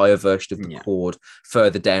play in the higher version of the chord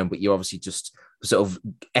further down, but you're obviously just sort of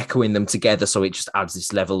echoing them together. So it just adds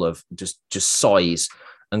this level of just size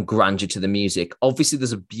and grandeur to the music. Obviously,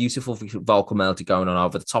 there's a beautiful vocal melody going on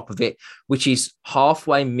over the top of it, which is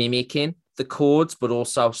halfway mimicking the chords, but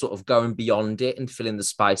also sort of going beyond it and filling the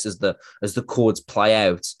space as the chords play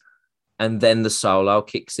out. And then the solo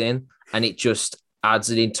kicks in and it just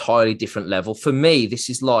adds an entirely different level. For me, this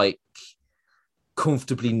is like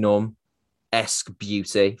Comfortably Numb-esque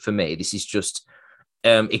beauty. For me, this is just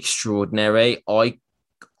extraordinary. I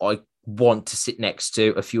want to sit next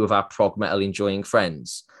to a few of our prog metal enjoying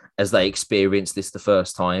friends as they experience this the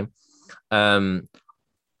first time. I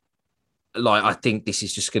think this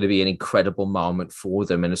is just going to be an incredible moment for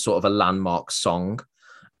them and a sort of a landmark song.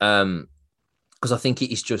 Because I think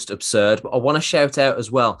it is just absurd. But I want to shout out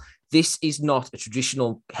as well, this is not a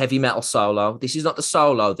traditional heavy metal solo. This is not the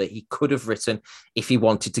solo that he could have written if he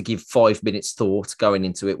wanted to give 5 minutes thought going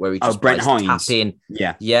into it, where he just Brent Hinds. Tap in.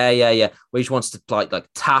 Yeah. Where he just wants to like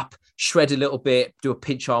tap, shred a little bit, do a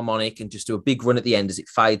pinch harmonic, and just do a big run at the end as it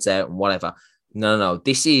fades out and whatever. No.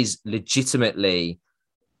 This is legitimately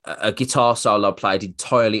a guitar solo played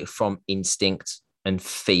entirely from instinct and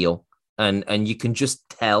feel. And you can just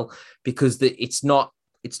tell because it's not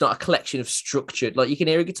a collection of structured, like you can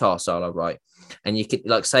hear a guitar solo, right? And you can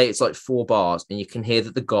like say it's like 4 bars and you can hear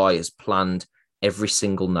that the guy has planned every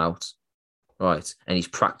single note, right? And he's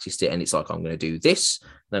practiced it and it's like, I'm going to do this,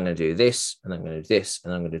 and I'm going to do this, and I'm going to do this,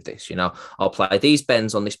 and I'm going to do this. I'll play these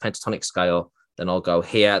bends on this pentatonic scale, then I'll go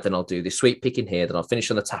here, then I'll do the sweep picking here, then I'll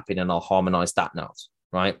finish on the tapping and I'll harmonize that note.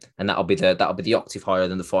 Right, and that'll be the octave higher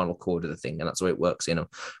than the final chord of the thing, and that's how it works,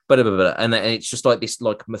 But and it's just like this,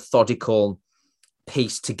 like methodical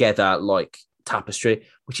pieced together like tapestry,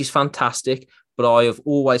 which is fantastic. But I have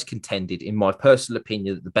always contended, in my personal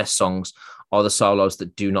opinion, that the best songs are the solos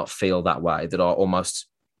that do not feel that way, that are almost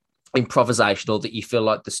improvisational, that you feel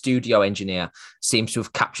like the studio engineer seems to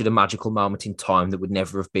have captured a magical moment in time that would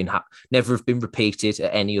never have been repeated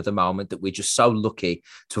at any other moment, that we're just so lucky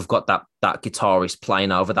to have got that guitarist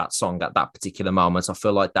playing over that song at that particular moment. I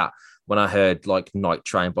feel like that when I heard like Night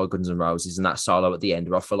Train by Guns N' Roses and that solo at the end,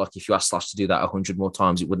 where I feel like if you asked Slash to do that 100 more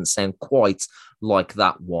times, it wouldn't sound quite like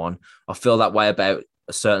that one. I feel that way about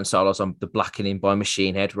certain solos on the Blackening by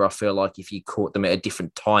Machine Head, where I feel like if you caught them at a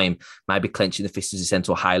different time, maybe Clenching the Fist of Descent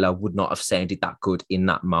or Halo would not have sounded that good in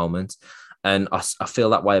that moment. And I feel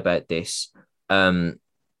that way about this.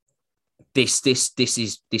 This is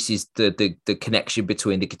the connection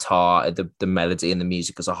between the guitar, the melody, and the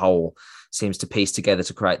music as a whole seems to piece together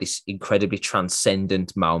to create this incredibly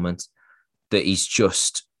transcendent moment that is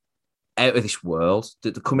just out of this world.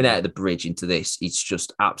 The coming out of the bridge into this, it's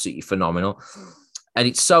just absolutely phenomenal. And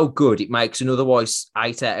it's so good, it makes an otherwise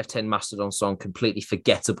 8 out of 10 Mastodon song completely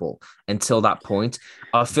forgettable until that point.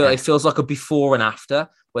 I feel it feels like a before and after,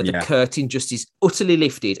 where the curtain just is utterly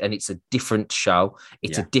lifted and it's a different show.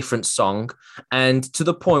 It's a different song. And to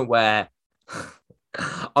the point where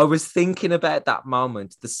I was thinking about that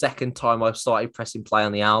moment the second time I started pressing play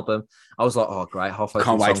on the album. I was like, oh, great. Halfway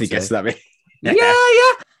Can't wait to get to that bit.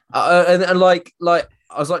 And like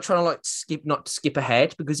I was like trying to not skip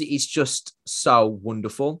ahead, because it is just so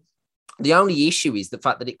wonderful. The only issue is the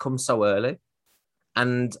fact that it comes so early.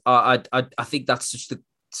 And I think that's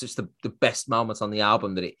such the best moment on the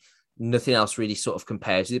album that nothing else really sort of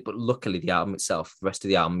compares with it. But luckily the album itself, the rest of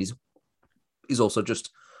the album is also just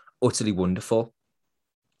utterly wonderful.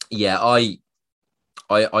 Yeah, I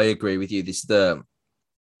agree with you. This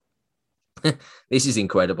is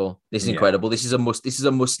incredible. This is incredible. This is a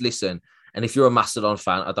must listen. And if you're a Mastodon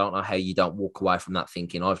fan, I don't know how you don't walk away from that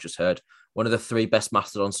thinking, I've just heard one of the 3 best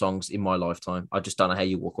Mastodon songs in my lifetime. I just don't know how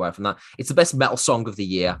you walk away from that. It's the best metal song of the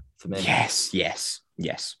year for me. Yes.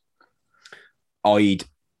 I'd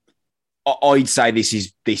say this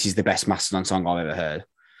is the best Mastodon song I've ever heard.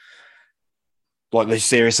 Like,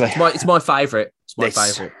 seriously, it's my favorite. It's my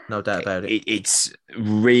favorite, no doubt about it. It's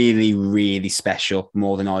really, really special,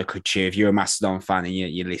 more than I could chew. If you're a Mastodon fan and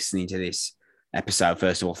you're listening to this episode,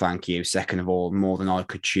 first of all, thank you. Second of all, More Than I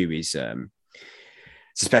Could Chew is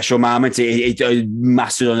it's a special moment.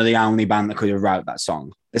 Mastodon are the only band that could have wrote that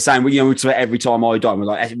song. The same, Every Time I Die, we're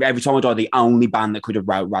like, Every Time I Die, the only band that could have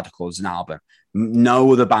wrote Radical as an album.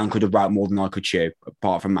 No other band could have wrote More Than I Could Chew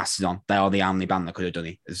apart from Mastodon. They are the only band that could have done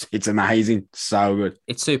it. It's amazing, so good.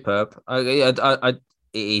 It's superb. It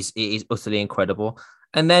is utterly incredible.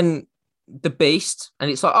 And then the Beast, and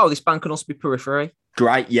it's like, oh, this band can also be Periphery.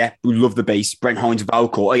 Great, yeah, we love the Beast. Brent Hines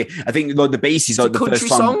vocal. I think like the Beast is like the first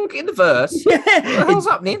time. Country song in the verse. Yeah, what the hell's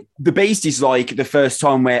happening? The Beast is like the first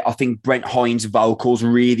time where I think Brent Hines vocals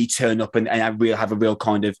really turn up and have a real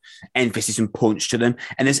kind of emphasis and punch to them.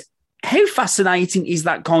 And how fascinating is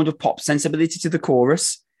that kind of pop sensibility to the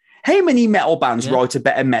chorus? How many metal bands write a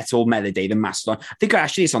better metal melody than Mastodon? I think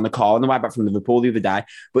actually it's on the car on the way back from Liverpool the other day.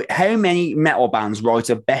 But how many metal bands write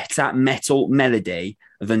a better metal melody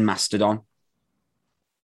than Mastodon?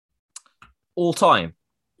 All time?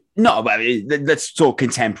 No, but let's talk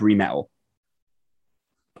contemporary metal.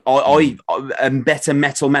 I better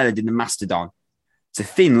metal melody than Mastodon. It's a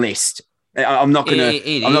thin list. I'm not going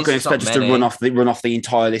to expect us to run off the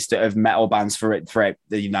entire list of metal bands for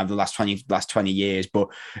the last 20 years, but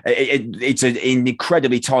it's an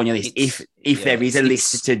incredibly tiny list. If there is a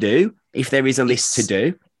list to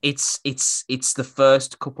do, it's the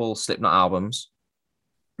first couple Slipknot albums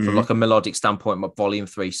from like a melodic standpoint, Volume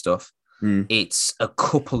 3 stuff. It's a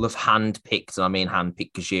couple of hand-picked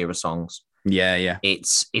Gojira songs. Yeah.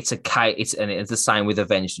 It's the same with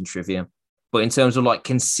Avenged and Trivium. But in terms of like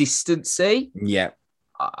consistency,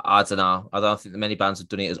 I don't know. I don't think that many bands have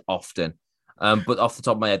done it as often. But off the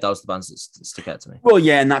top of my head, those are the bands that stick out to me. Well,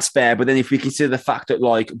 yeah, and that's fair. But then if we consider the fact that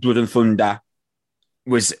like Blood and Thunder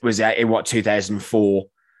was out in 2004,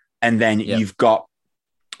 and then you've got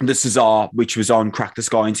the Cesar, which was on Crack the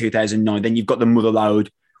Sky in 2009. Then you've got the Motherload,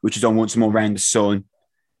 which is on Once More Round the Sun.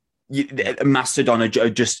 Mastodon are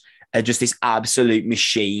just this absolute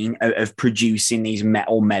machine of producing these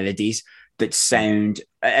metal melodies that sound,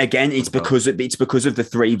 again, it's because of the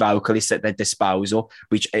 3 vocalists at their disposal,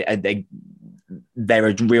 which they're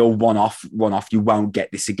a real one-off. You won't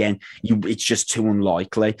get this again. It's just too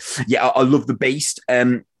unlikely. Yeah, I love the Beast.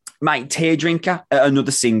 Mate, Teardrinker,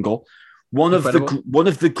 another single. One of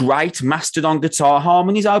the great Mastodon guitar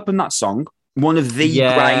harmonies. Open that song. One of the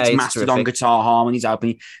Yeah, great it's Mastodon terrific. guitar harmonies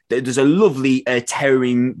opening. There's a lovely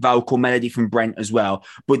towering vocal melody from Brent as well.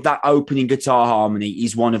 But that opening guitar harmony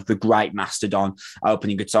is one of the great Mastodon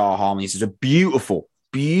opening guitar harmonies. It's a beautiful,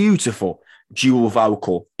 beautiful dual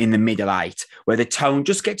vocal in the middle eight where the tone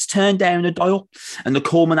just gets turned down a dial and the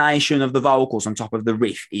culmination of the vocals on top of the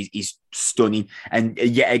riff is stunning. And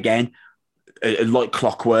yet again, like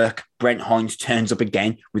clockwork, Brent Hinds turns up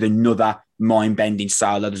again with another mind-bending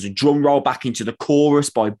solo. There's a drum roll back into the chorus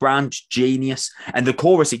by Brant, genius. And the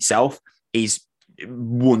chorus itself is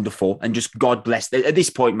wonderful. And just God bless. At this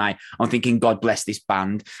point, mate, I'm thinking God bless this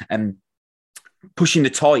band. And Pushing the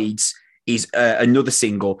Tides is another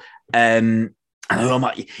single. And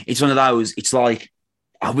it's one of those, it's like,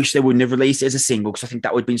 I wish they wouldn't have released it as a single because I think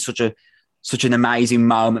that would have been such an amazing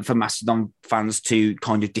moment for Mastodon fans to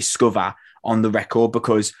kind of discover on the record,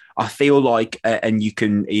 because I feel like, and you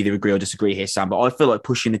can either agree or disagree here, Sam, but I feel like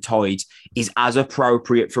Pushing the Tides is as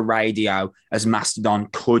appropriate for radio as Mastodon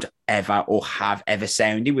could ever or have ever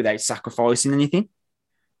sounded without sacrificing anything.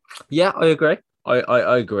 Yeah, I agree.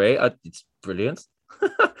 I agree. It's brilliant.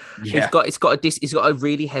 Yeah. It's got a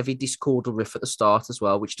really heavy discordal riff at the start as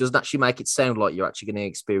well, which doesn't actually make it sound like you're actually going to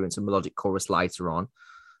experience a melodic chorus later on.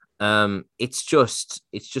 It's just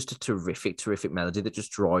a terrific melody that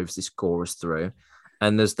just drives this chorus through.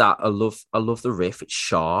 And there's that. I love the riff. It's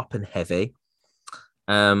sharp and heavy.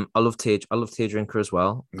 I love Teardrinker as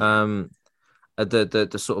well.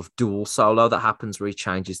 The sort of dual solo that happens where he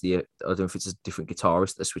changes I don't know if it's a different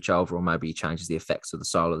guitarist that switch over, or maybe he changes the effects of the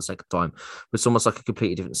solo the second time. But it's almost like a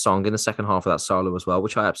completely different song in the second half of that solo as well,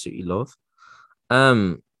 which I absolutely love.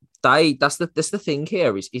 That's the thing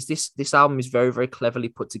here is this album is very, very cleverly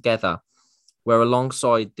put together, where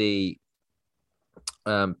alongside the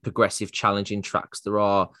progressive challenging tracks, there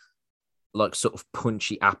are like sort of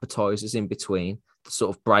punchy appetizers in between to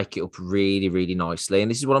sort of break it up really, really nicely. And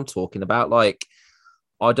this is what I'm talking about. Like,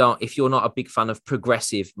 if you're not a big fan of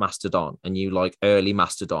progressive Mastodon and you like early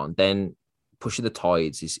Mastodon, then Pushing the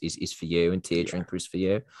Tides is for you, and Teardrinker is for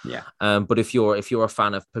you. Yeah. But if you're a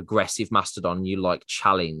fan of progressive Mastodon, you like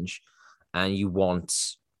challenge, and you want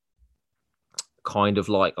kind of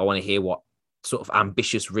like, I want to hear what sort of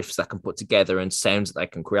ambitious riffs that can put together and sounds that they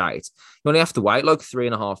can create. You only have to wait like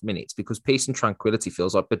 3.5 minutes, because Peace and Tranquility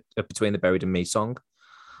feels like Between the Buried and Me song.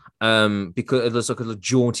 Because there's like a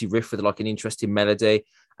jaunty riff with like an interesting melody.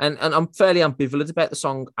 And I'm fairly ambivalent about the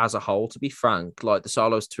song as a whole, to be frank. Like, the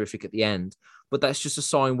solo is terrific at the end, but that's just a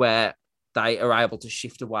sign where they are able to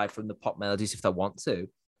shift away from the pop melodies if they want to,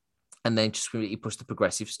 and then just really push the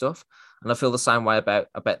progressive stuff. And I feel the same way about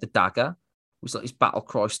the Dagger. It was like this battle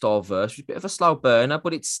cry style verse, which is a bit of a slow burner,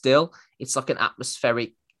 but it's like an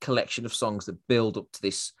atmospheric collection of songs that build up to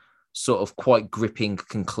this sort of quite gripping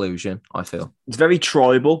conclusion, I feel. It's very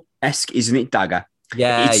tribal-esque, isn't it, Dagger?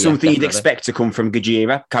 Yeah, it's something definitely. you'd expect to come from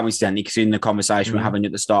Gojira, coincidentally, because in the conversation we're having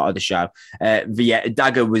at the start of the show,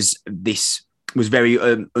 Dagger was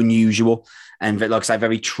very unusual and, like I say,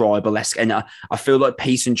 very tribal-esque. And I feel like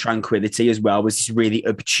Peace and Tranquility as well was this really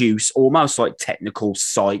obtuse, almost like technical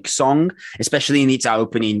psych song, especially in its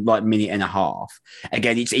opening like minute and a half.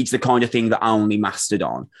 Again, it's the kind of thing that only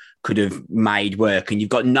Mastodon could have made work, and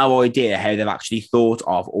you've got no idea how they've actually thought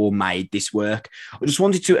of or made this work. I just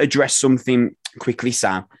wanted to address something quickly,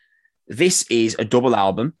 Sam. This is a double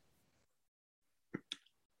album,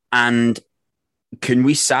 and can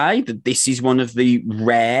we say that this is one of the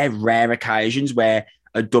rare occasions where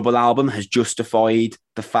a double album has justified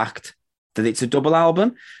the fact that it's a double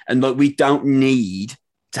album? And like, we don't need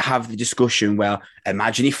to have the discussion, well,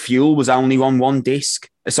 imagine if Fuel was only on one disc.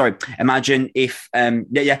 Imagine if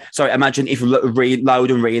imagine if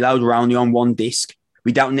Load and Reload were only on one disc.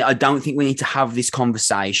 I don't think we need to have this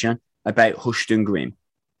conversation about Hushed and Grim.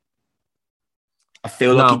 I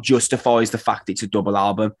feel like it justifies the fact it's a double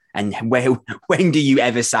album. And when do you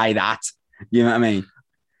ever say that? You know what I mean?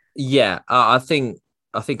 Yeah, I think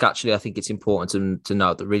it's important to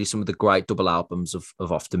note that really some of the great double albums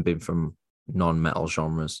have often been from non-metal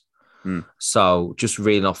genres. So just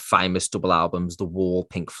reading off famous double albums: The Wall,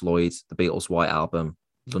 Pink Floyd, The Beatles' White Album,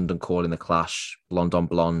 London Calling, The Clash, Blonde on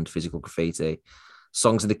Blonde, Physical Graffiti,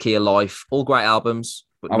 Songs in the Key of Life, all great albums.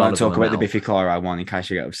 But I want to talk about the Biffy Clyro one in case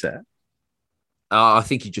you get upset. I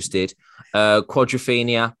think you just did.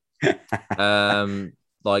 Quadrophenia,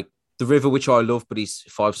 like The River, which I love, but he's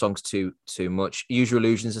 5 songs too much. Usual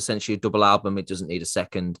Illusions, essentially a double album. It doesn't need a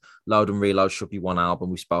second. Load and Reload should be one album.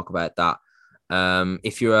 We spoke about that.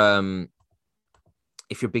 If you're a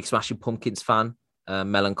big Smashing Pumpkins fan,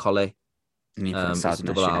 Melancholy, it's a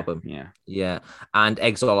double album. Yeah. And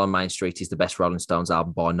Exile on Main Street is the best Rolling Stones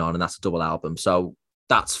album by none, and that's a double album. So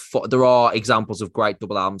there are examples of great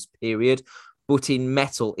double albums, period. But in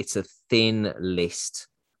metal, it's a thin list.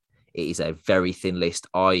 It is a very thin list.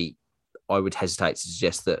 I would hesitate to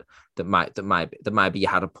suggest that maybe you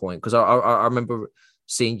had a point, because I remember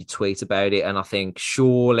seeing you tweet about it, and I think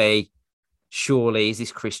surely is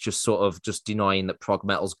this Chris just sort of just denying that prog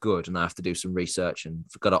metal's good, and I have to do some research and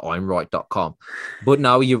go to imright.com. But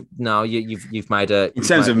now you've made a in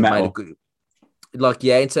terms of metal.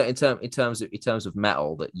 In terms of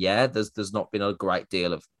metal, that there's not been a great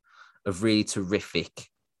deal of really terrific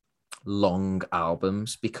long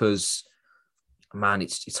albums, because man,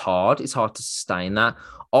 it's hard to sustain that.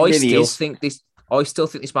 I still think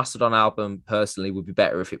this Mastodon album personally would be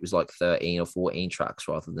better if it was like 13 or 14 tracks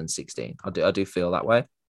rather than 16. I do feel that way.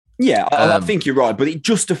 Yeah, I think you're right, but it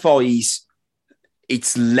justifies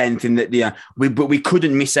its length in that we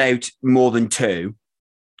couldn't miss out more than 2.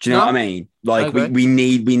 Do you know what I mean? Like we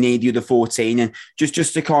need the other 14, and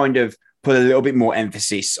just to kind of put a little bit more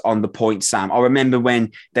emphasis on the point, Sam. I remember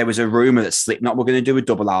when there was a rumor that Slipknot were going to do a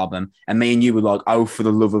double album, and me and you were like, "Oh, for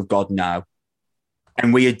the love of God, no!"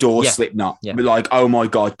 And we adore Slipknot. Yeah. We're like, "Oh my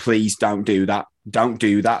God, please don't do that! Don't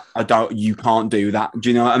do that! You can't do that." Do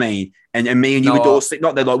you know what I mean? And me and you adore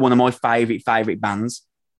Slipknot. They're like one of my favorite bands.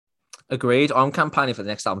 Agreed. I'm campaigning for the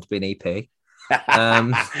next album to be an EP.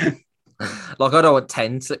 Like, I don't want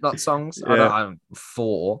 10 Slipknot songs. Yeah. I want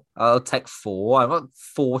 4. I'll take 4. I want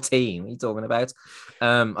 14. What are you talking about?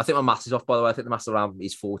 I think my maths is off, by the way. I think the master album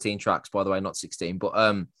is 14 tracks, by the way, not 16. But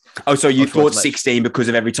so you thought 16 because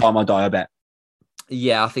of Every Time I Die, I bet.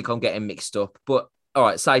 Yeah, I think I'm getting mixed up. But all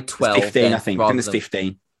right, say 12. It's 15, then, I think. I think it's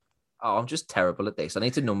 15. Oh, I'm just terrible at this. I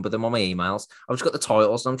need to number them on my emails. I've just got the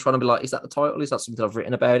titles, and I'm trying to be like, is that the title? Is that something I've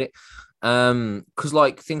written about it? Because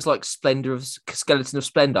like things like Skeleton of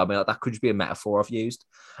Splendor, I mean, like, that could just be a metaphor I've used.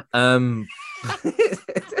 Do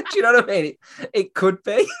you know what I mean? It could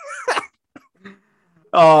be.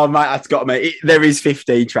 Oh, mate, that's got me. There is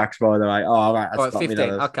 15 tracks, by the way. Oh, right, that's got 15. Me.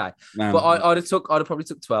 Okay, no. But I'd probably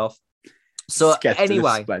took 12. So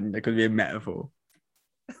anyway, there could be a metaphor.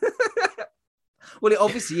 Well, it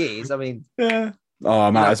obviously is. I mean, yeah.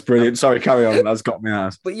 Oh man, that's brilliant. Sorry, carry on. That's got me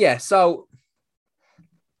ass. But yeah, so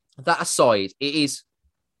that aside, it is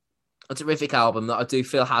a terrific album that I do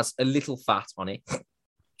feel has a little fat on it.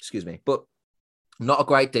 Excuse me, but not a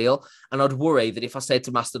great deal. And I'd worry that if I said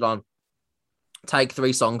to Mastodon, take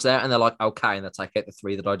 3 songs out, and they're like, okay, and they take out the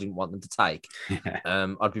 3 that I didn't want them to take,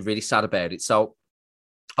 I'd be really sad about it. So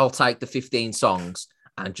I'll take the 15 songs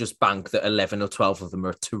and just bank that 11 or 12 of them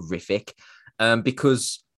are terrific.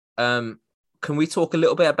 Because can we talk a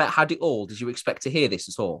little bit about Had It All? Did you expect to hear this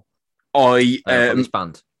at all? From this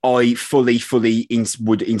band? I fully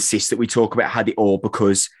would insist that we talk about Had It All,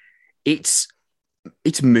 because it's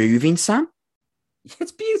moving, Sam.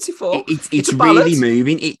 It's beautiful. It's really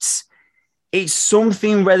moving. It's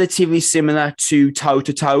something relatively similar to Toe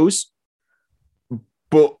to Toes,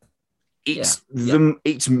 but there's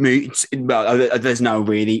no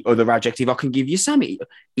really other adjective I can give you, Sam.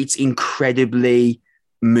 It's incredibly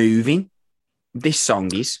moving. This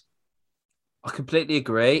song is. I completely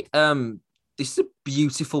agree. This is a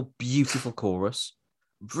beautiful, beautiful chorus.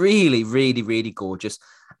 Really, really, really gorgeous.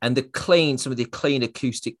 And some of the clean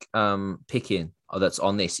acoustic picking that's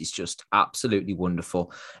on this is just absolutely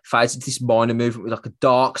wonderful. Fades into this minor movement with like a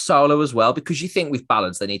dark solo as well, because you think with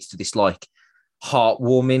ballads they need to do this like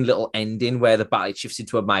heartwarming little ending where the ballad shifts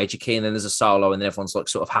into a major key and then there's a solo and then everyone's like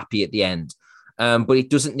sort of happy at the end. But it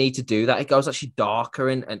doesn't need to do that. It goes actually darker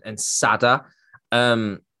and sadder.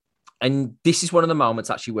 And this is one of the moments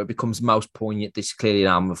actually where it becomes most poignant. This is clearly an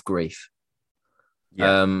album of grief.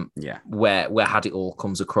 Where Had It All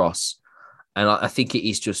comes across. And I think it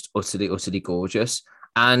is just utterly, utterly gorgeous.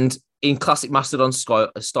 And in classic Mastodon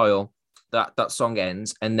style, that song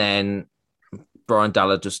ends and then Brian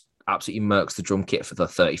Dalla just absolutely murks the drum kit for the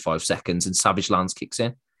 35 seconds and Savage Lands kicks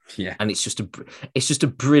in. Yeah. And it's just a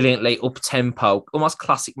brilliantly up-tempo, almost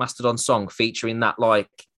classic Mastodon song featuring that, like,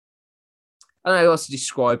 I don't know how else to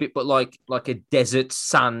describe it, but like a desert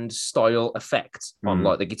sand style effect on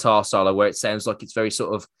like the guitar solo where it sounds like it's very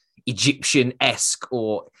sort of Egyptian-esque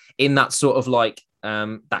or in that sort of like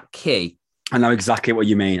that key. I know exactly what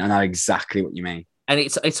you mean. And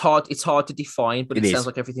it's hard to define, but it sounds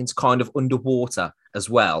like everything's kind of underwater as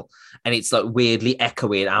well. And it's like weirdly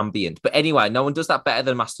echoey and ambient. But anyway, no one does that better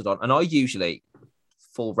than Mastodon. And I usually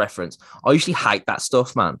hate that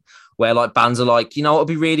stuff, man. Where like bands are like, you know, it'd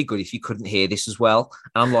be really good if you couldn't hear this as well.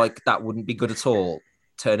 And I'm like, that wouldn't be good at all.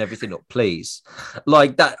 Turn everything up, please.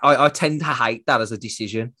 Like that, I tend to hate that as a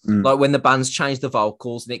decision. Like when the bands change the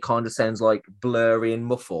vocals and it kind of sounds like blurry and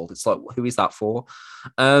muffled. It's like, who is that for?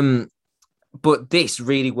 And but this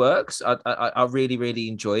really works. I really, really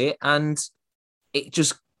enjoy it. And it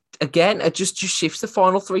just, again, it just shifts. The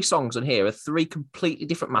final three songs on here are three completely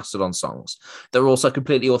different Mastodon songs. They're also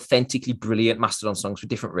completely authentically brilliant Mastodon songs for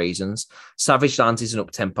different reasons. Savage Lands is an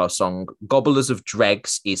up-tempo song. Gobblers of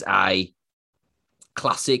Dregs is a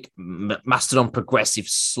classic Mastodon progressive,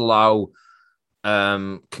 slow,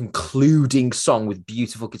 concluding song with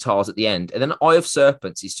beautiful guitars at the end. And then Eye of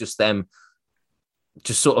Serpents is just them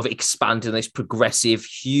just sort of expanding this progressive,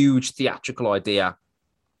 huge theatrical idea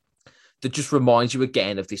that just reminds you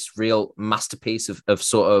again of this real masterpiece of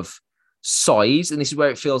sort of size. And this is where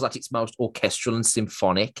it feels like it's most orchestral and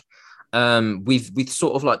symphonic, with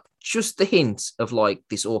sort of like just the hint of like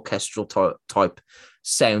this orchestral type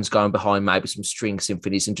sounds going behind maybe some string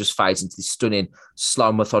symphonies, and just fades into this stunning,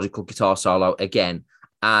 slow, methodical guitar solo again.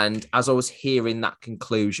 And as I was hearing that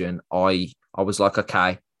conclusion, I was like,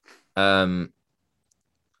 okay,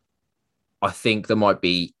 I think there might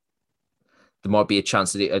be a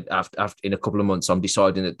chance that after in a couple of months, I'm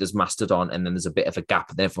deciding that there's Mastodon and then there's a bit of a gap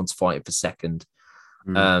and then everyone's fighting for second.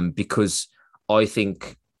 Because I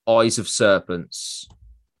think Eyes of Serpents,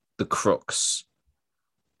 The Crux,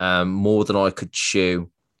 More Than I Could Chew,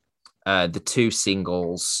 the two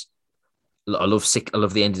singles, I love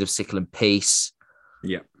the ending of Sickle and Peace.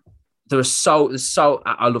 Yeah.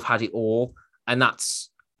 I love Had It All. And that's,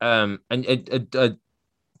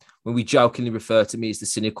 when we jokingly refer to me as the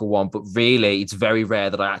cynical one, but really it's very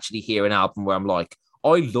rare that I actually hear an album where I'm like,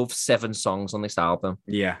 I love 7 songs on this album.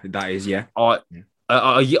 Yeah, that is, yeah.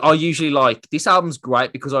 I usually like, this album's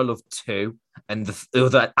great because I love 2, and the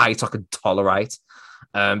other 8 I can tolerate,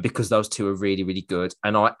 because those 2 are really, really good.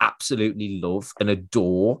 And I absolutely love and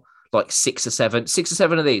adore like 6 or 7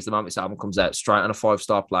 of these. The moment this album comes out, straight on a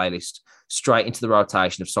 5-star playlist, straight into the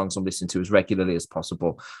rotation of songs I'm listening to as regularly as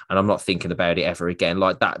possible. And I'm not thinking about it ever again.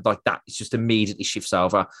 Like that, it just immediately shifts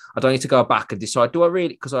over. I don't need to go back and decide, do I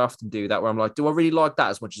really, because I often do that, where I'm like, do I really like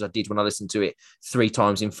that as much as I did when I listened to it 3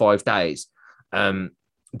 times in 5 days? Do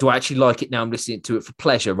I actually like it now? I'm listening to it for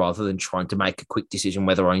pleasure rather than trying to make a quick decision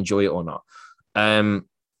whether I enjoy it or not. I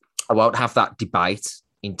won't have that debate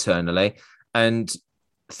internally. And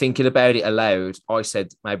thinking about it aloud, I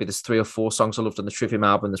said maybe there's 3 or 4 songs I loved on the Trivium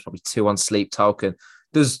album. There's probably 2 on Sleep Token.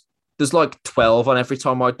 There's like 12 on Every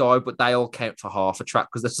Time I Die, but they all count for half a track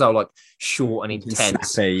because they're so like short and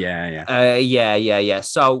intense. Snappy, yeah. Yeah.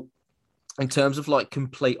 So in terms of like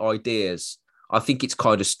complete ideas, I think it's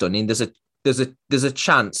kind of stunning. There's a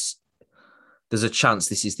chance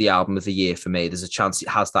this is the album of the year for me. There's a chance it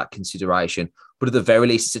has that consideration, but at the very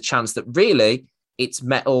least, it's a chance that really it's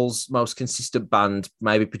metal's most consistent band,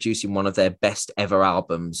 maybe producing one of their best ever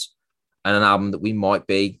albums, and an album that we might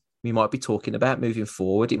be talking about moving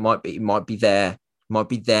forward. It might be their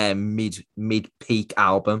mid peak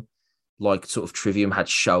album, like sort of Trivium had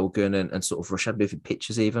Shogun and sort of Rush had Moving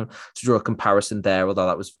Pictures, even to draw a comparison there. Although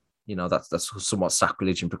that was, that's somewhat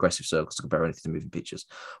sacrilege in progressive circles to compare anything to Moving Pictures.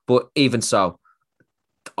 But even so,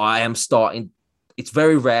 I am starting. It's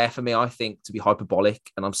very rare for me, I think, to be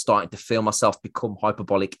hyperbolic, and I'm starting to feel myself become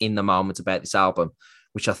hyperbolic in the moment about this album,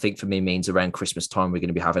 which I think for me means around Christmas time we're going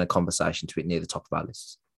to be having a conversation to it near the top of our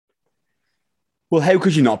lists. Well, how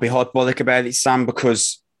could you not be hyperbolic about it, Sam?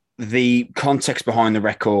 Because the context behind the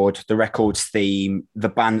record's theme, the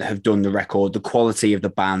band that have done the record, the quality of the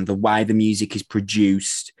band, the way the music is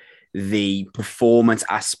produced, the performance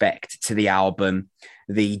aspect to the album,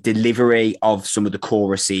 the delivery of some of the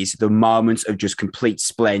choruses, the moments of just complete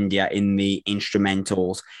splendor in the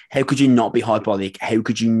instrumentals. How could you not be hyperbolic? How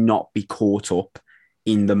could you not be caught up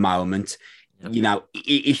in the moment? Yep.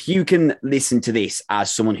 If you can listen to this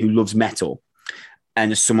as someone who loves metal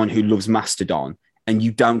and as someone who loves Mastodon, and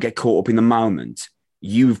you don't get caught up in the moment,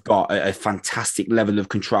 you've got a fantastic level of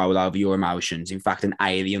control over your emotions. In fact, an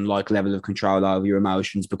alien-like level of control over your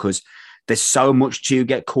emotions, because there's so much to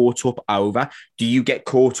get caught up over. Do you get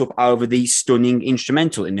caught up over the stunning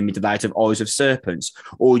instrumental in the middle out of Eyes of Serpents?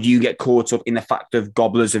 Or do you get caught up in the fact of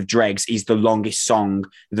Gobblers of Dregs is the longest song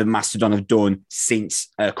that Mastodon have done since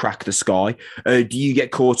Crack the Sky? Do you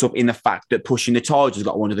get caught up in the fact that Pushing the Tides has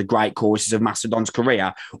got one of the great choruses of Mastodon's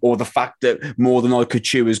career? Or the fact that More Than I Could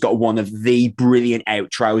Chew has got one of the brilliant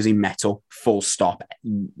outros in metal, full stop,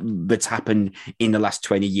 that's happened in the last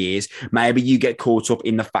 20 years? Maybe you get caught up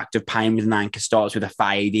in the fact of Pain with an Anchor starts with a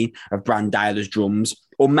fading of Brandailer's drums.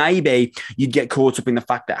 Or maybe you'd get caught up in the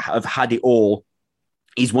fact that I've Had It All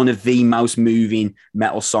is one of the most moving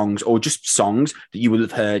metal songs, or just songs that you will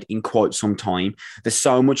have heard in quite some time. There's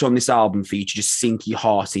so much on this album for you to just sink your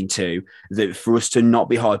heart into, that for us to not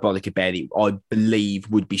be hyperbolic about it, I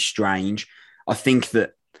believe would be strange. I think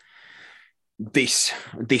that this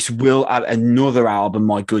will add another album,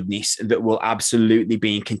 my goodness, that will absolutely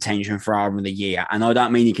be in contention for album of the year. And I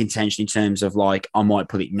don't mean in contention in terms of like, I might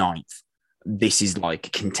put it ninth. This is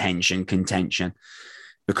like contention,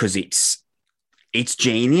 because it's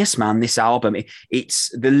genius, man. This album, it's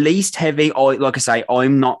the least heavy. Like I say,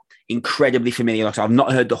 I'm not incredibly familiar. Like I've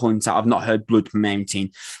not heard The Hunter, I've not heard Blood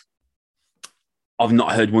Mountain, I've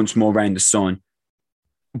not heard Once More Round the Sun.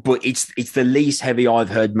 But it's the least heavy I've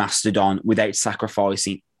heard Mastodon without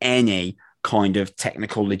sacrificing any kind of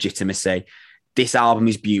technical legitimacy. This album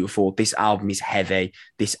is beautiful. This album is heavy.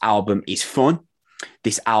 This album is fun.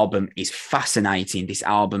 This album is fascinating. This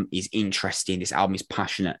album is interesting. This album is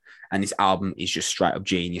passionate. And this album is just straight up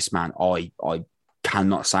genius, man. I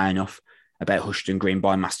cannot say enough about Hushed and Green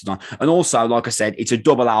by Mastodon. And also, like I said, it's a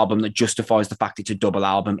double album that justifies the fact it's a double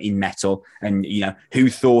album in metal. And, you know, who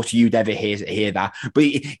thought you'd ever hear that? But,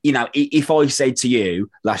 you know, if I said to you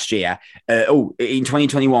last year, in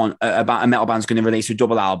 2021, about a metal band's going to release a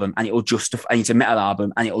double album and it'll justify, and it's a metal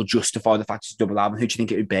album and it'll justify the fact it's a double album, who do you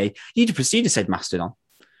think it would be? You'd have said Mastodon.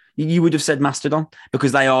 You would have said Mastodon,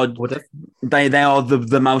 because they are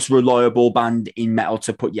the most reliable band in metal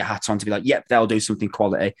to put your hat on, to be like, yep, they'll do something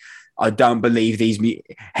quality. I don't believe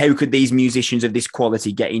how could these musicians of this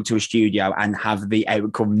quality get into a studio and have the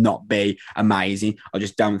outcome not be amazing? I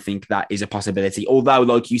just don't think that is a possibility. Although,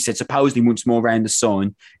 like you said, supposedly Once More Round the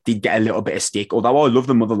Sun did get a little bit of stick. Although I love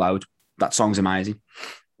the Mother Load. That song's amazing.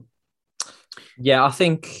 Yeah, I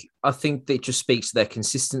think that it just speaks to their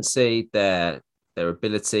consistency, their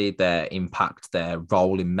ability, their impact, their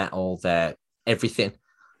role in metal, their everything.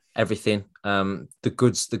 The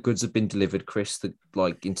goods have been delivered, Chris.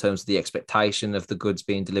 Like in terms of the expectation of the goods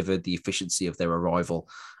being delivered, the efficiency of their arrival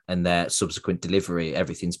and their subsequent delivery,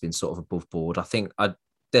 everything's been sort of above board. I think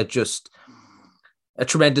they're just a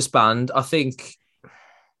tremendous band. I think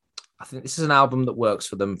this is an album that works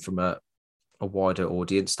for them from a wider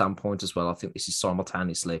audience standpoint as well. I think this is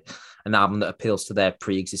simultaneously an album that appeals to their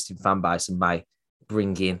pre-existing fan base and may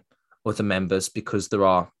bring in other members, because there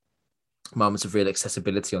are moments of real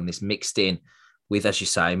accessibility on this, mixed in with, as you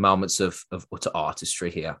say, moments of utter artistry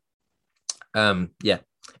here. Yeah,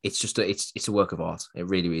 it's just it's a work of art. It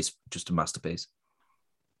really is just a masterpiece.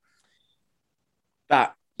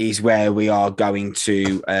 That is where we are going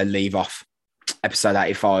to leave off episode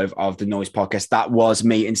 85 of the Noise Podcast. That was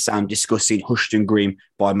me and Sam discussing Hushed and Grim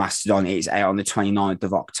by Mastodon. It is out on the 29th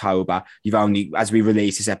of October. You've only, as we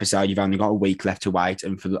release this episode, you've only got a week left to wait,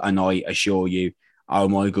 and I assure you, oh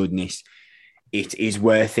my goodness, it is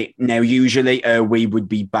worth it. Now, usually we would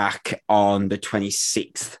be back on the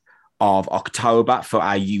 26th of October for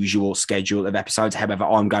our usual schedule of episodes. However,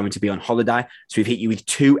 I'm going to be on holiday. So we've hit you with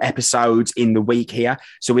 2 episodes in the week here.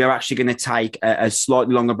 So we are actually going to take a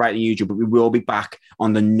slightly longer break than usual, but we will be back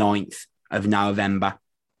on the 9th of November.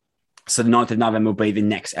 So the 9th of November will be the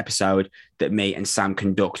next episode that me and Sam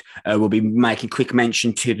conduct. We'll be making quick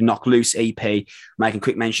mention to the Knock Loose EP, making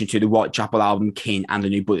quick mention to the Whitechapel album, Kin, and the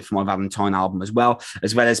new Bullet for My Valentine album as well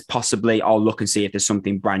as possibly I'll look and see if there's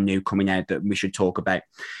something brand new coming out that we should talk about.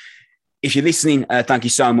 If you're listening, thank you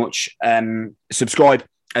so much. Subscribe.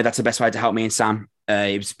 That's the best way to help me and Sam.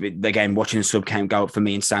 Again, watching the sub count go up for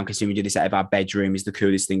me and Sam, considering we do this out of our bedroom, is the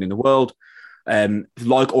coolest thing in the world.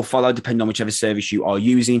 Like or follow, depending on whichever service you are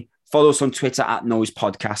using. Follow us on Twitter at Noise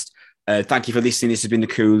Podcast. Thank you for listening. This has been the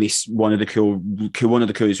coolest, one of the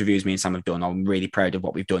coolest reviews me and Sam have done. I'm really proud of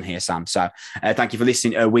what we've done here, Sam. So thank you for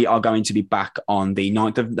listening. We are going to be back on the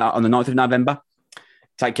 9th of November.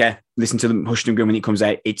 Take care. Listen to the Hushed and Grim when it comes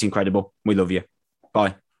out. It's incredible. We love you.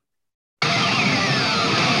 Bye.